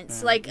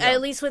violence. Like Yeah.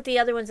 at least with the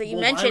other ones that you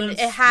Well, mentioned, violence,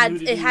 it has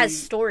nudity.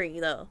 story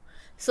though.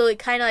 So it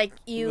kind of like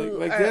you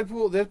like are,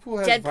 Deadpool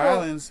has Deadpool-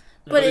 violence,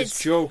 but it's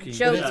joking.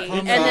 jokey. Yeah.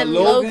 And then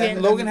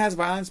Logan Logan has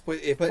violence, but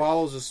it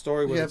follows a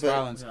story with its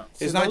violence. Yeah.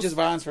 It's So not those- just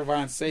violence for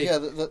violence sake. Yeah,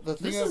 the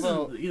thing This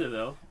about isn't either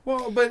though.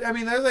 Well, but I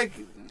mean, they're like.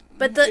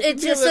 But it could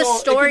it's be a just little- the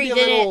story it could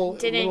be a little-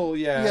 didn't little,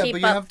 yeah. Yeah, keep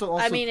but you up. have to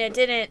also- I mean, it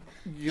didn't.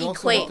 you also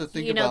equate, have to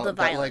think you know, about the that,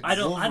 violence. like, I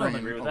don't Wolverine-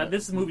 agree with that.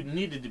 This movie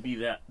needed to be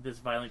this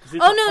violent because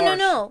Oh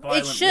no!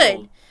 It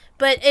should,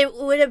 but it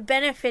would have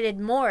benefited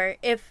more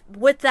if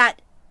with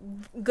that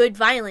good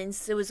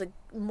violence, it was a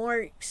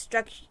more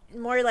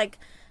like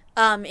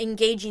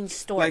engaging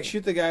story. Like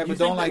shoot the guy, but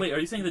don't like. Wait, are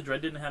you saying the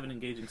Dredd didn't have an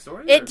engaging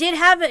story? It or- did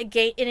have an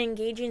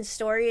engaging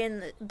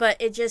story, but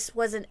it just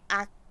wasn't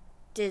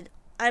acted.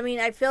 I mean,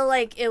 I feel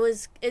like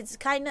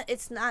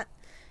it's not.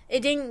 It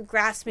didn't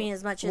grasp me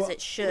as much as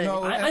it should.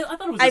 no, I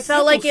thought it was. I A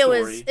felt like it simple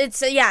was. story,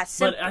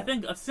 Simple. But I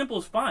think a simple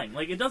is fine.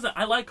 Like it doesn't.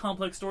 I like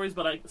complex stories,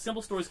 but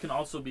simple stories can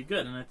also be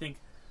good. And I think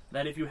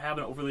that if you have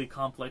an overly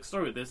complex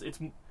story with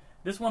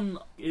this one,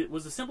 it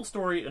was a simple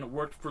story and it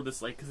worked for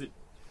this because it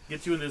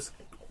gets you in this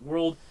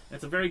world. And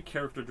it's a very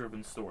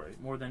character-driven story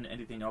more than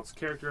anything else.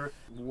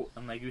 And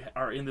like you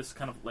are in this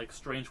kind of like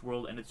strange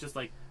world, and it's just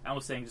like I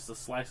was saying, just a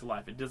slice of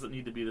life. It doesn't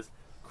need to be this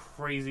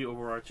crazy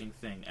overarching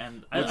thing,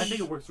 and I think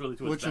it works really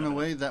to its Which in a benefit.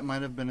 way that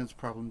might have been its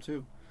problem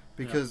too,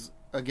 because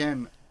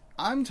again,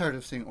 I'm tired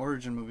of seeing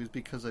origin movies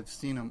because I've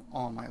seen them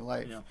all my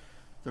life. Yeah.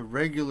 The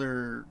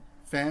regular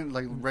fan,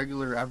 like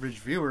regular average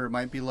viewer,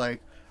 might be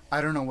like, I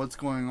don't know what's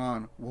going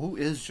on. Who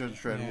is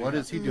Judge Dredd? Yeah. What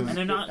is he doing? And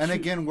they're not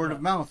again, word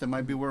of mouth. It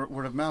might be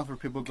word of mouth where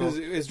people go. Because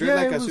is Dredd "Yeah,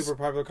 like it a was- super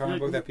popular comic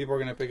book that people are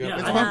gonna pick up? Yeah,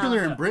 It's I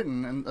popular know. in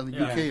Britain and the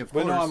Yeah. UK, of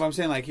But course. no, I'm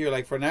saying like here,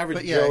 like for an average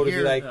But yeah, Joe to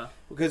here- be like, Yeah.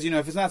 because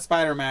if it's not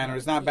Spider-Man or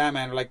it's not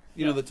Batman or like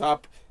the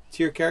top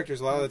tier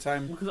characters, a lot of the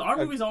time. Because our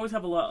movies always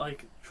have a lot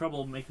like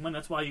trouble making money.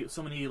 That's why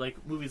so many like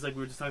movies like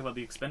we were just talking about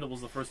the Expendables.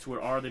 The first two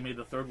are R. They made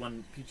the third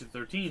one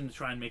PG-13 to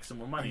try and make some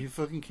more Are money. you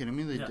fucking kidding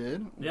me? They Yeah.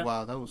 did? Yeah.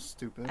 Wow, that was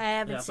stupid. I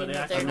haven't Yeah, but seen they the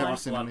actually third never one.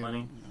 lost a seen lot of any of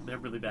money. them. They're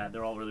really bad.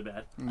 They're all really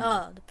bad.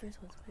 Oh, the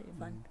first one's pretty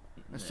fun.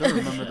 I still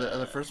remember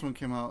the first one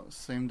came out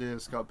same day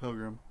as Scott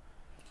Pilgrim,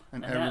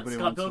 and And everybody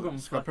Scott wants Pilgrim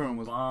Scott Pilgrim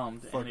was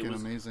bombed, and fucking it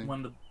was amazing.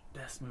 one of the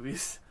best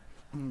movies.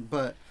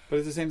 But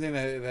it's the same thing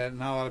that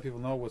not a lot of people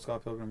know what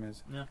Scott Pilgrim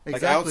is. Yeah.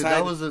 exactly,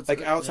 that was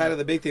outside of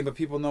the big thing, but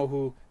people know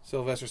who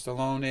Sylvester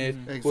Stallone is,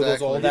 Mm-hmm. who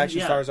those old action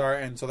Yeah. stars are,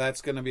 and so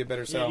that's going to be a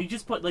better Yeah, sell. you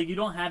just put you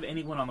don't have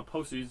anyone on the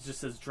poster. It just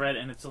says Dredd,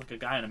 and it's like a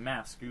guy in a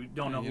mask. You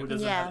don't know who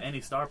doesn't have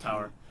any star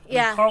power. I mean,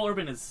 Yeah. Carl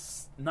Urban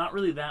is not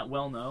really that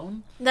well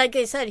known. Like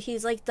I said,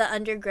 he's like the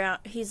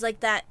underground. He's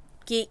like that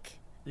geek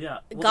Yeah,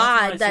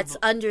 god that's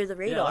under the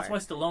radar. Yeah, that's why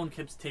Stallone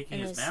keeps taking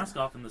And his it's- mask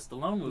off in the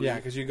Stallone movie. Yeah,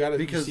 because you got to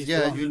because see you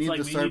Stallone. need It's like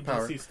the we star need to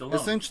power. see Stallone.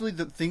 Essentially,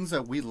 the things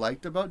that we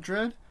liked about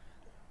Dredd,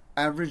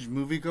 average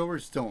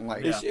moviegoers don't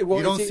like. Yeah. You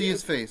don't see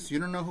his face. You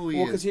don't know who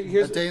he is.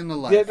 Here's A day in the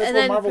life. Yeah, that's And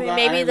where then Marvel got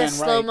maybe Iron the Man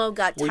slow-mo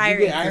got Where tired.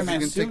 you get Iron Because you Man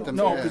can suit. take them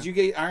No, to- because you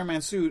get Iron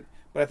Man suit,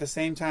 but at the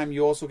same time,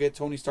 you also get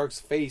Tony Stark's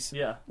face.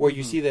 Yeah. Where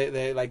you see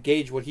the like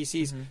gauge what he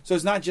sees. So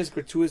it's not just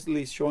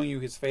gratuitously showing you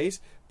his face,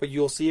 but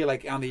you'll see it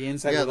like on the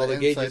inside with all the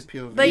gauges.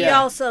 POV. But you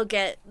Yeah. also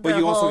get the But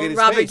you also whole get his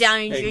Robert face.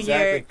 Downey Jr.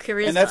 Exactly.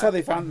 charisma. And that's how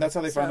they found. That's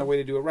how they found So- a way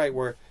to do it right.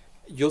 Where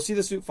you'll see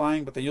the suit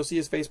flying, but then you'll see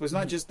his face. But it's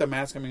not just the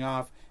mask coming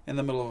off in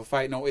the middle of a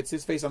fight. No, it's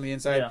his face on the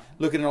inside, Yeah.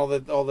 looking at all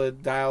the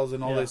dials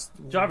and all Yeah. this.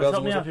 Jarvis, bells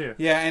help and me whistles. out here.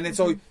 Yeah, and it's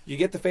so you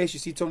get the face, you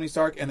see Tony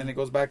Stark, and then it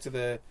goes back to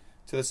the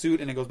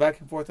suit, and it goes back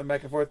and forth and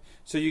back and forth.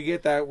 So you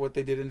get that what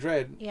they did in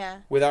Dredd Yeah.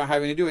 without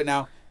having to do it.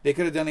 Now they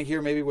could have done it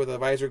here, maybe where the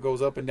visor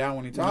goes up and down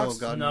when he talks.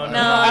 God, No, No,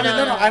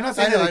 no. I'm not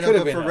saying that it could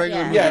have but for been.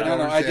 regular Yeah. movie Yeah,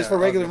 no, hours, just for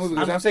regular obviously.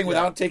 movies. I'm saying Yeah.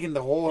 without taking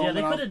the whole Yeah, helmet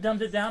they off. could have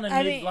dumbed it down and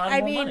I made mean- a lot I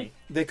more mean- money.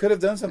 They could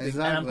have done something.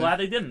 Exactly. And I'm glad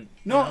they didn't.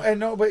 No, you know? and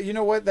no, but you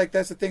know what? Like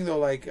that's the thing, though.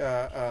 Like,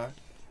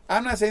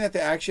 I'm not saying that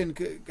the action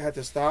had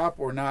to stop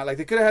or not. Like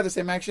they could have had the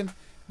same action,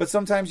 but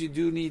sometimes you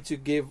do need to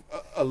give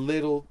a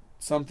little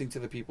something to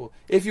the people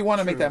if you want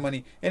to make True. that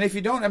money. And if you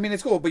don't, I mean,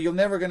 it's cool, but you're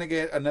never gonna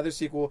get another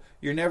sequel.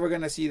 You're never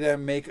gonna see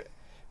them make.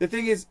 The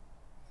thing is,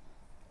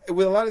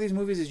 with a lot of these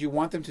movies, is you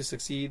want them to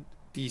succeed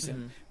decent.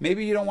 Mhm.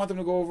 Maybe you don't want them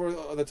to go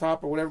over the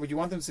top or whatever, but you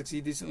want them to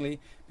succeed decently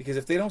because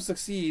if they don't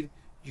succeed,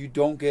 you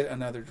don't get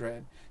another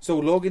Dredd. So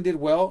Logan did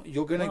well.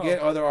 You're gonna Well, get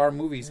other R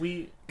movies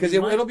because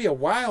it'll be a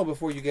while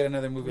before you get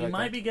another movie We like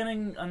might that. be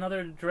getting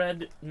another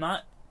Dredd,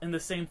 not in the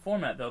same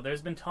format though.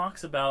 There's been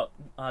talks about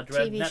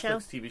Dredd TV Netflix show?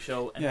 TV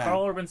show, and Yeah.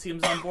 Carl Urban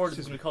seems on board.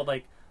 It's going to be called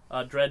like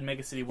Dredd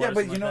Mega City War. Yeah, or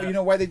but something like you that.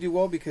 know why they do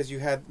well because you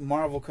had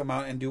Marvel come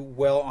out and do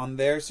well on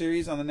their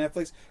series on the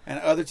Netflix and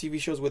other TV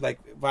shows with like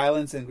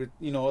violence and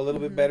a little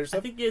bit better I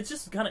stuff. think it's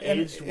just kind of And-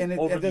 aged and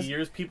over the this-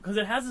 years, because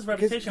it has this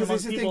reputation because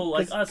amongst this is the people thing-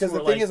 like because- us because who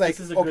the are thing like, is, like, this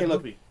is a okay, good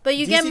look, movie. But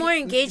you get DC more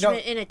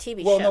engagement no, in a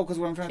TV Well, show. no, because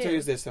what I'm trying to tell you too.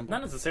 is this simple.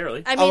 Not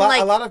necessarily. I mean,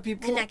 like a lot of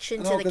people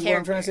connection no, to the 'cause what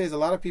I'm trying to character. say is a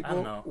lot of I don't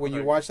people know. when you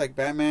Like- watch like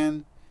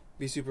Batman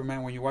v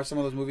Superman, when you watch some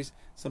of those movies,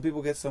 some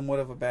people get somewhat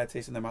of a bad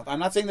taste in their mouth. I'm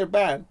not saying they're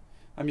bad.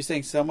 I'm just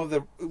saying some of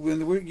the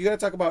you got to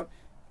talk about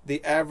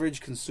the average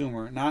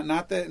consumer, not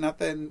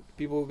the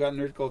people who got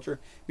nerd culture,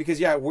 because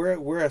yeah,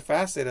 we're a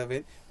facet of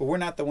it, but we're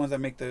not the ones that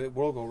make the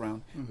world go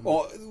round.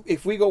 Well,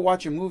 if we go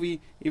watch a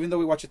movie, even though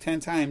we watch it 10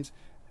 times,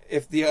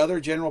 if the other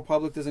general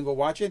public doesn't go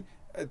watch it,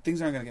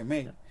 things aren't going to get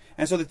made.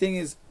 And so the thing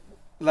is,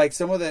 like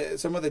some of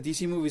the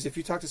DC movies, if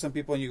you talk to some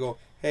people and you go,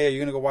 "Hey, are you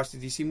going to go watch the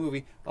DC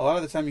movie?" A lot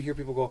of the time you hear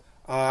people go,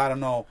 "I don't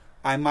know,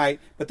 I might,"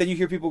 but then you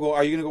hear people go,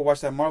 "Are you going to go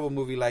watch that Marvel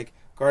movie like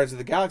Guardians of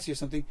the Galaxy or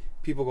something?"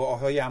 People go, "Oh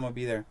hell yeah, I'm gonna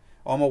be there.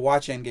 Oh, I'm gonna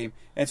watch Endgame."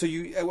 And so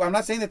I'm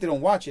not saying that they don't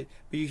watch it,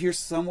 but you hear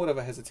somewhat of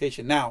a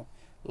hesitation. Now,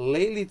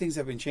 lately things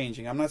have been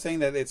changing. I'm not saying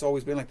that it's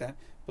always been like that,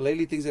 but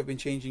lately things have been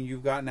changing.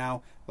 You've got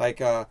now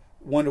like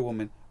Wonder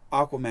Woman,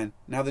 Aquaman,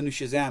 now the new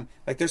Shazam.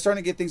 Like they're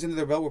starting to get things into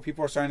their belt where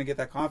people are starting to get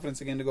that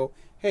confidence again to go,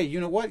 "Hey, you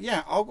know what?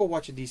 Yeah, I'll go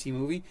watch a DC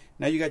movie."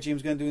 Now you got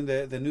James Gunn doing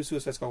the new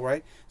Suicide Squad,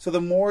 right? So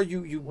the more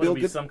you Would it build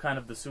be good, some kind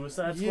of the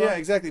Suicide Squad? yeah,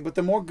 exactly. But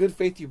the more good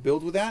faith you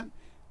build with that,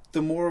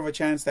 the more of a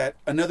chance that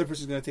another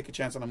person's going to take a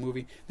chance on a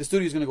movie. The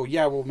studio's going to go,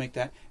 "Yeah, we'll make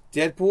that."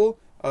 Deadpool,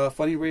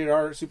 funny rated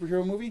R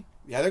superhero movie.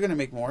 Yeah, they're going to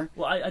make more.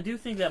 Well, I do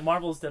think that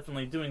Marvel's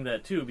definitely doing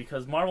that too,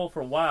 because Marvel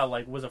for a while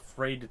was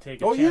afraid to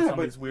take a Oh, chance yeah, on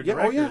but- these weird yeah,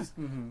 oh, yeah. directors.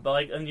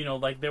 But and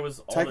there was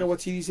all Taika the,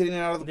 Waititi's hitting it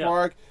out of the Yeah.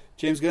 park.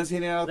 James Gunn's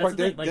hitting it out of the That's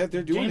park. the thing,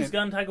 They're doing James it.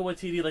 Gunn, Taika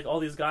Waititi, all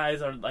these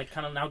guys are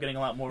kind of now getting a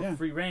lot more Yeah.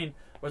 free reign.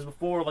 Whereas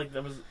before,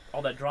 there was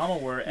all that drama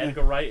where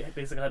Edgar Wright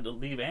basically had to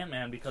leave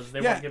Ant-Man because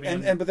they weren't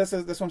giving him. But that's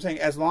what I'm saying.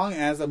 As long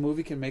as a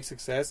movie can make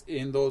success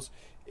in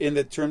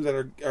the terms that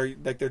are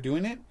like they're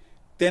doing it,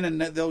 then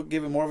they'll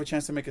give it more of a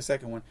chance to make a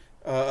second one,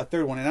 a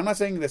third one. And I'm not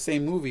saying the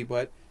same movie,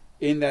 but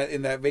in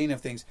that vein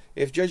of things.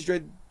 If Judge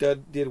Dredd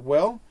did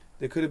well,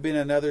 there could have been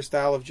another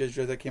style of Judge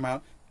Dredd that came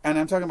out. And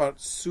I'm talking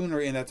about sooner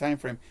in that time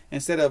frame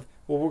instead of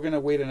we're going to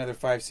wait another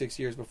 5-6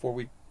 years before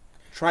we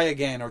try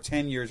again, or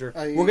 10 years, or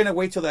we're going to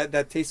wait till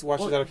that taste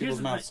washes out of people's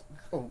mouths.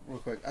 Oh, real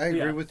quick. I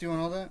agree with you on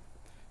all that.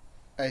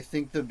 I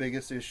think the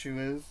biggest issue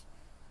is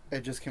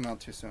it just came out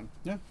too soon.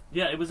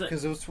 Yeah, it was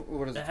Because it was,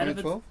 what is it, ahead of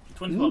its- 2012?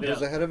 2012. It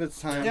was ahead of its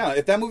time. Yeah,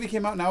 if that movie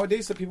came out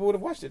nowadays, so people would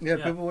have watched it. Yeah,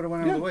 Yeah. people would have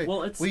went out of the way.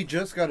 Well, we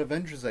just got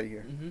Avengers that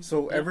year. Mhm.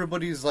 So Yeah.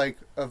 everybody's like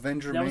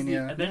Avenger That was the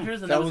Mania.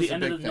 Avengers, and That that was was the the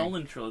end of big the thing.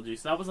 Nolan trilogy.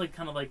 So that was the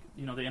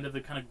end of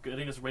the kind of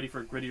getting us ready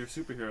for grittier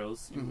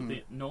superheroes. Mhm.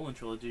 The Nolan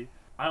trilogy.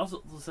 I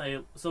also will say,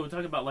 so we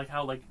talk about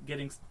how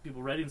getting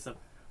people ready and stuff.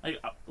 like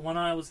one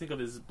I always think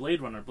of is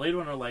Blade Runner. Blade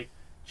Runner like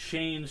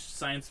changed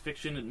science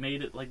fiction. It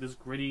made it like this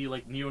gritty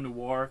like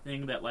neo-noir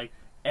thing that like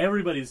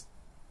everybody's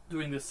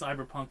doing this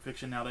cyberpunk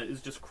fiction now that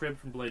is just cribbed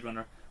from Blade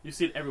Runner. You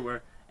see it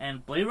everywhere.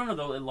 And Blade Runner,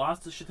 though, it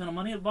lost a shit ton of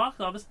money at the box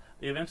office.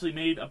 They eventually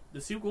made the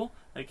sequel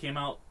that came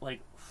out like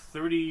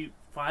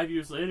 35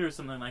 years later or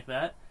something like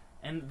that.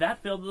 And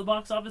that failed at the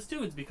box office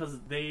too. It's because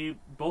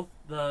both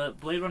the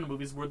Blade Runner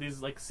movies were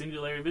these like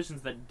singular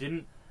visions that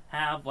didn't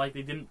have like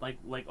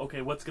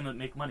okay, what's gonna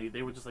make money?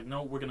 They were just like,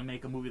 no, we're gonna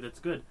make a movie that's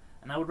good.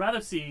 And I would rather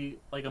see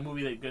like a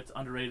movie that gets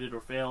underrated or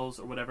fails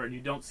or whatever, and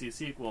you don't see a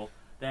sequel,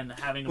 than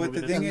having a movie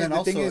that's... And then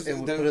also, it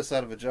would put us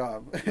out of a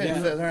job. Yeah.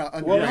 They're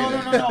not well,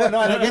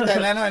 no, and I get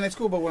that, and it's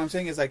cool, but what I'm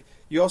saying is, like,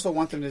 you also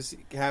want them to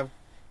have...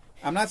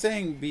 I'm not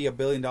saying be $1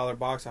 billion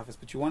box office,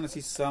 but you want to see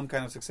some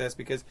kind of success,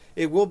 because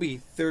it will be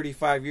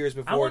 35 years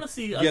before... I want to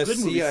see a good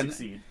movie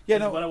succeed. Yeah,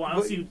 no, what I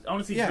want to see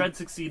Dredd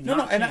succeed.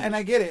 No, and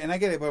I get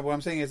it, but what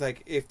I'm saying is,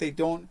 like, if they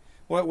don't...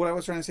 What I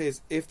was trying to say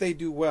is, if they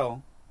do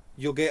well,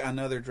 you'll get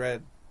another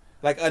Dredd.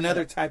 Like,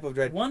 another type of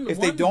Dredd. If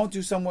they don't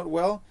do somewhat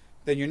well...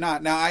 then you're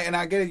not. Now,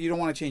 I get it, you don't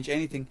want to change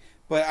anything,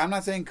 but I'm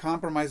not saying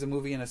compromise the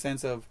movie in a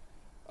sense of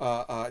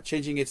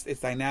changing its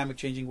dynamic,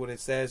 changing what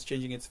it says,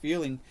 changing its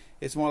feeling.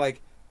 It's more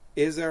like,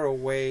 is there a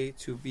way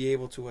to be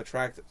able to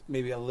attract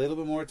maybe a little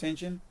bit more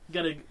attention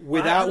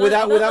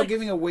without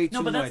giving away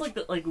too much? No,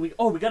 but that's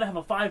we gotta have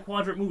a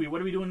 5-quadrant movie. What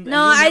are we doing?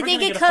 No, I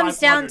think it comes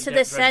down to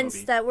the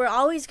sense that we're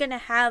always gonna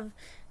have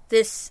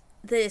this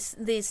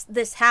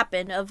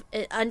happen of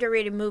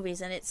underrated movies,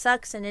 and it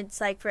sucks, and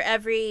it's like for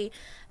every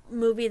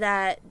movie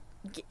that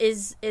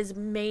is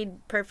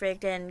made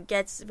perfect and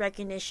gets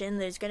recognition,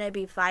 there's gonna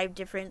be 5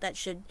 different that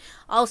should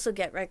also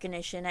get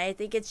recognition. I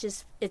think it's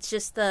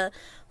just the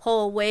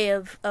whole way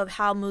of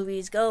how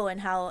movies go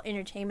and how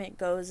entertainment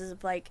goes, is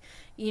like,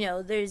 you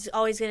know, there's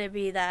always gonna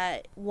be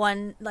that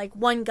one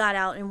got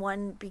out and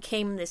one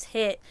became this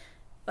hit,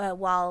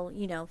 while,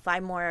 you know,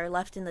 5 more are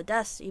left in the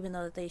dust, even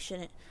though they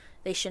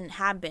shouldn't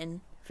have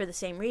been, for the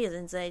same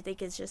reasons. I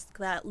think it's just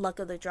that luck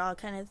of the draw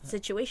kind of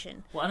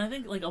situation. Well, and I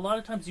think like a lot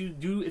of times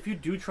if you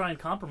do try and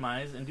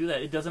compromise and do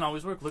that, it doesn't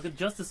always work. Look at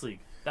Justice League.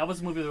 That was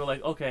a movie that were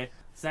like, okay,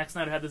 Zack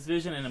Snyder had this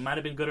vision, and it might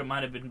have been good or it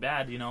might have been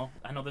bad. You know,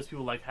 I know there's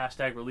people like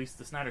 #release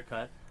the Snyder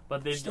Cut,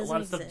 but a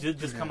lot of stuff did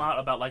just come out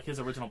about like his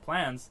original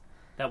plans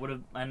that would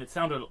have, and it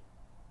sounded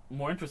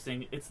more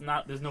interesting. It's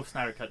not, there's no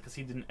Snyder Cut because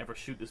he didn't ever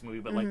shoot this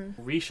movie, but like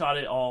reshot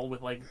it all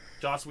with like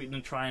Joss Whedon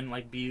and try and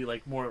like be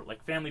like more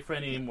like family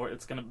friendly, more,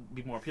 it's gonna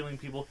be more appealing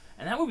to people.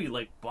 And that movie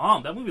like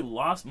bombed. That movie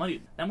lost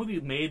money. That movie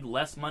made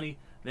less money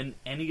than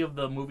any of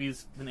the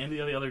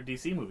other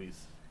DC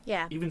movies.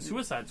 Yeah. Even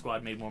Suicide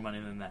Squad made more money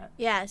than that.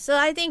 Yeah. So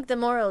I think the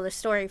moral of the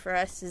story for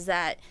us is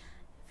that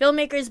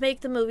filmmakers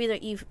make the movie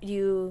that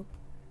you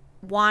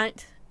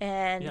want,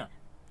 and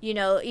you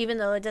know, even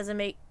though it doesn't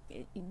make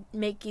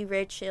you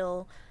rich,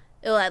 it'll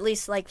at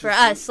least, like, for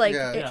us, like,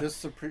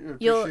 just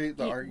appreciate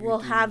the art.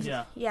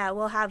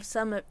 You'll have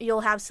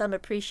some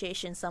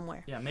appreciation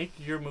somewhere. Yeah, make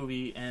your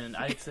movie, and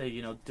I'd say,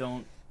 you know,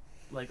 don't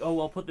like, oh,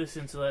 I'll put this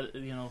in so that,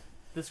 you know,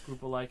 this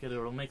group will like it,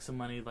 or it'll make some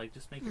money. Like,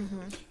 just make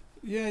it.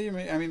 Yeah,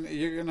 I mean,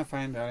 you're gonna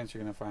find the audience.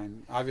 You're gonna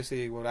find,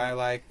 obviously, what I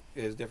like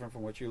is different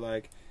from what you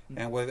like,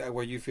 and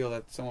what you feel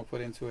that someone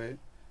put into it,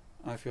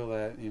 I feel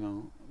that, you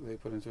know, they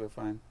put into it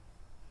fine.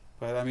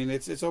 But I mean,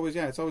 it's always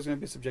going to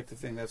be a subjective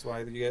thing. That's why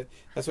you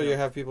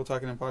have people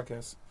talking in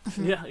podcasts.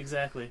 Yeah,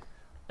 exactly.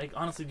 Like,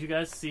 honestly, do you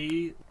guys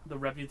see the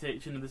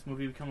reputation of this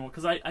movie becoming?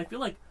 Because I feel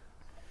like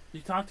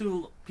you talk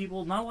to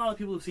people, not a lot of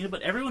people who've seen it,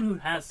 but everyone who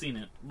has seen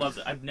it loves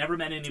it. I've never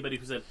met anybody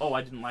who said, "Oh,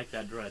 I didn't like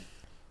that Dredd."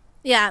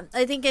 Yeah,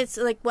 I think it's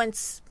like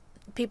once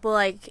people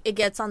like it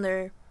gets on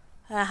their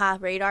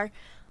radar,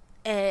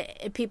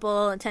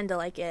 people tend to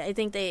like it. I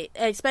think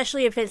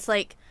especially if it's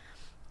like,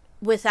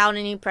 without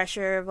any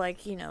pressure of,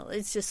 like, you know,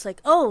 it's just like,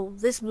 oh,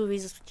 this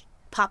movie's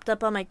popped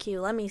up on my queue,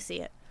 let me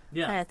see it,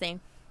 kind of thing.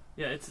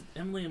 Yeah, it's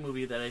definitely a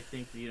movie that I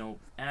think, you know,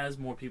 as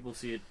more people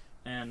see it,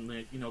 and,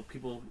 like, you know,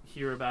 people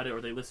hear about it or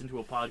they listen to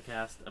a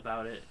podcast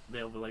about it,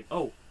 they'll be like,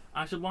 oh,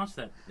 I should watch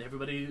that.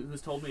 Everybody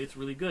who's told me it's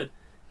really good,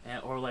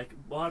 or like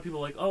a lot of people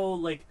are like, oh,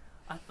 like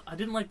I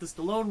didn't like the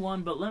Stallone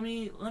one, but let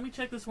me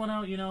check this one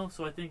out, you know.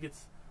 So I think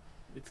it's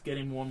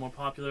getting more and more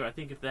popular. I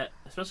think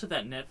especially if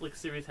that Netflix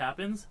series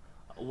happens,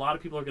 a lot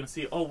of people are going to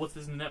see, oh, what's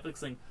this Netflix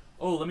thing?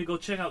 Oh, let me go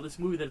check out this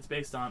movie that it's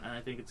based on, and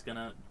I think it's going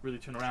to really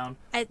turn around.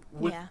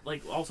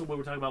 Like, also what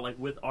we're talking about, like,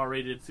 with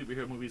R-rated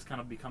superhero movies kind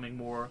of becoming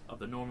more of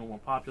the normal, more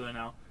popular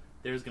now,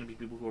 there's going to be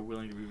people who are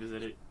willing to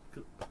revisit it.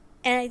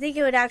 And I think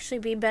it would actually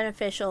be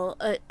beneficial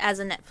as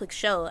a Netflix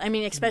show. I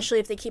mean, especially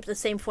if they keep the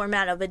same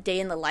format of a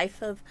day in the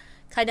life of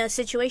kind of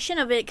situation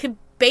of it. It could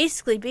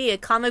basically be a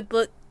comic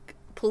book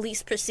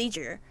police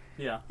procedure.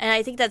 Yeah. And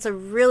I think that's a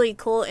really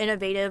cool,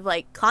 innovative,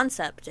 like,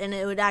 concept. And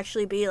it would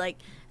actually be, like,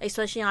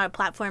 especially on a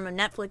platform of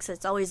Netflix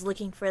that's always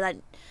looking for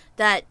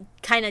that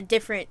kind of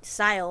different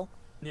style.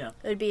 Yeah.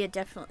 It would be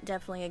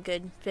definitely a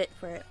good fit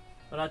for it.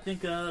 But I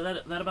think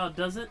that about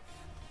does it.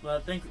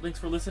 Thanks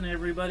for listening,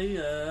 everybody.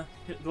 Go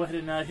ahead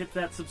and hit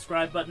that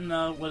subscribe button,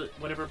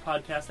 whatever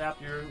podcast app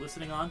you're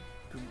listening on.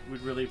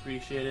 We'd really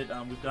appreciate it.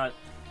 We've got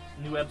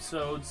new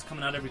episodes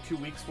coming out every 2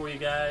 weeks for you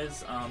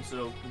guys.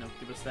 So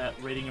give us that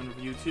rating and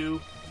review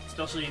too.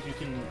 Especially if you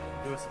can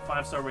give us a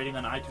 5-star rating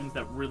on iTunes,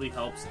 that really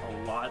helps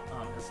a lot.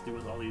 It has to do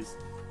with all these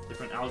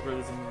different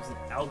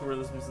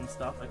algorithms and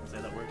stuff. I can say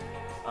that word.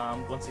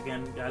 Once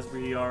again, guys,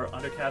 we are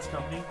Undercast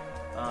Company.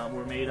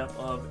 We're made up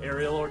of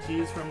Ariel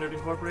Ortiz from Nerd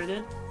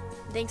Incorporated.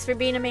 Thanks for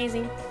being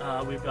amazing.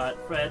 We've got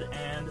Fred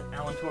and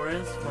Alan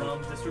Torres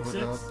from District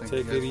 6.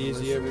 Take it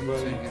easy,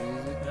 everybody. Take it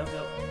easy. Yep.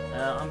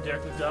 I'm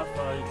Derek McDuff.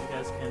 You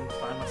guys can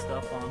find my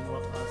stuff on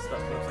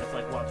websites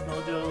like Watch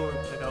Mojo, or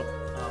check out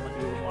I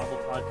do a Marvel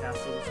podcast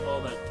as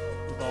well that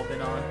we've all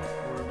been on,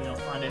 or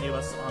find any of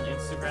us on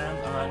Instagram.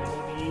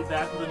 And we'll be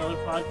back with another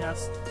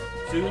podcast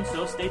soon,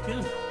 so stay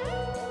tuned.